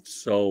it's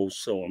so,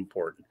 so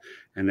important.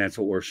 And that's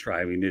what we're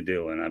striving to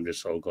do. And I'm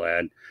just so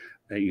glad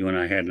that you and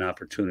I had an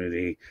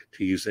opportunity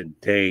to use a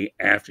day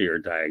after your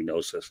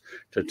diagnosis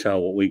to tell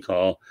what we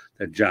call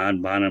the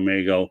John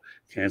Bonamego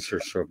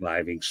cancer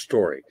surviving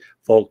story.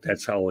 Folk,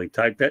 that's how we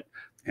typed it.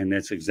 And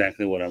that's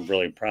exactly what I'm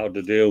really proud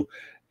to do.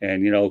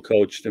 And, you know,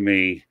 Coach, to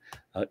me,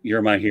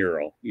 you're my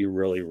hero. You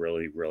really,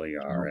 really, really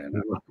are. And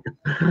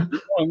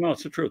oh, no,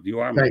 it's the truth. You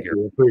are my hero.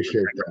 You.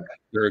 Appreciate that.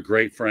 You're a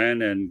great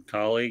friend and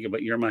colleague,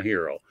 but you're my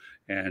hero.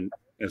 And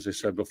as I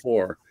said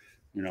before,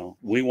 you know,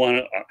 we want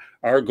to,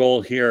 our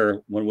goal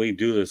here when we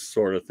do this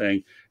sort of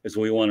thing is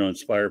we want to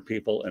inspire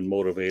people and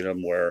motivate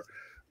them where,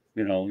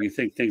 you know, you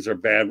think things are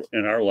bad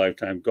in our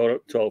lifetime, go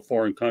to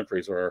foreign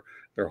countries where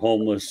they're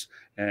homeless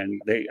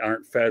and they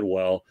aren't fed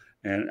well.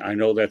 And I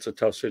know that's a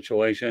tough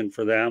situation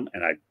for them,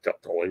 and I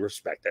totally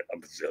respect it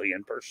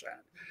 1,000,000,000%.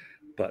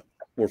 But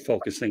we're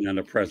focusing on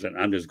the present.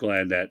 I'm just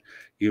glad that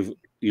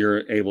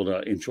you're able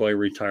to enjoy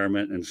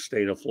retirement in the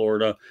state of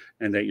Florida,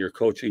 and that your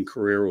coaching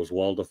career was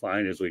well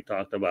defined, as we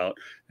talked about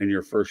in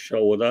your first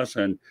show with us.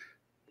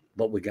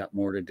 But we got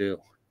more to do,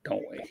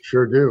 don't we?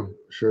 Sure do.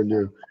 Sure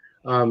do.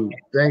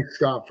 Thanks,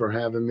 Scott, for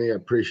having me. I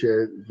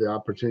appreciate the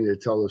opportunity to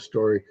tell the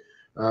story.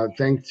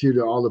 Thank you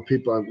to all the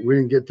people. We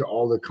didn't get to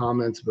all the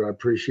comments, but I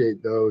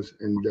appreciate those.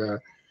 And,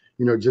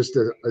 you know, just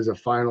as a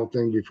final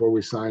thing before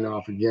we sign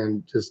off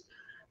again, just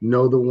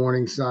know the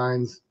warning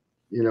signs,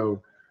 you know,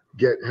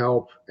 get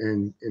help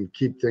and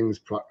keep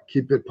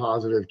it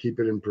positive, keep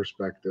it in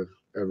perspective,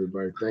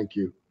 everybody. Thank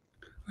you.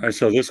 All right,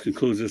 so this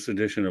concludes this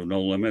edition of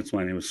No Limits.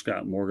 My name is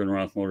Scott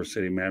Morganroth, Motor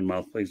City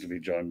Madmouth. Pleased to be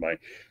joined by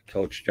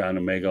Coach John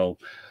Bonamego.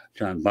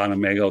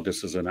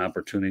 This is an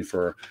opportunity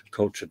for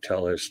Coach to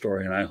tell his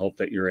story, and I hope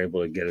that you're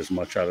able to get as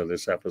much out of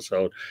this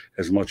episode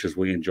as much as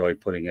we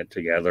enjoyed putting it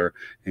together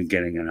and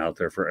getting it out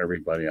there for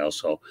everybody else.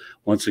 So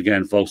once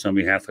again, folks, on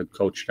behalf of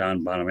Coach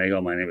John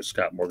Bonamego, my name is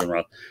Scott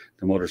Morganroth,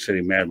 the Motor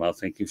City Madmouth.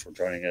 Thank you for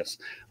joining us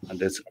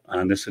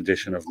on this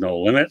edition of No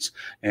Limits.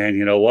 And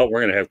you know what?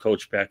 We're going to have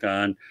Coach back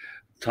on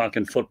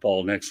talking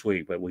football next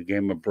week, but we gave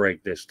him a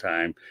break this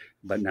time.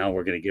 But now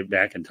we're going to get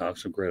back and talk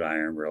some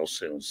gridiron real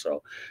soon.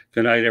 So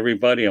good night,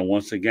 everybody. And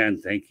once again,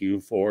 thank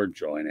you for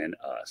joining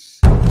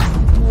us.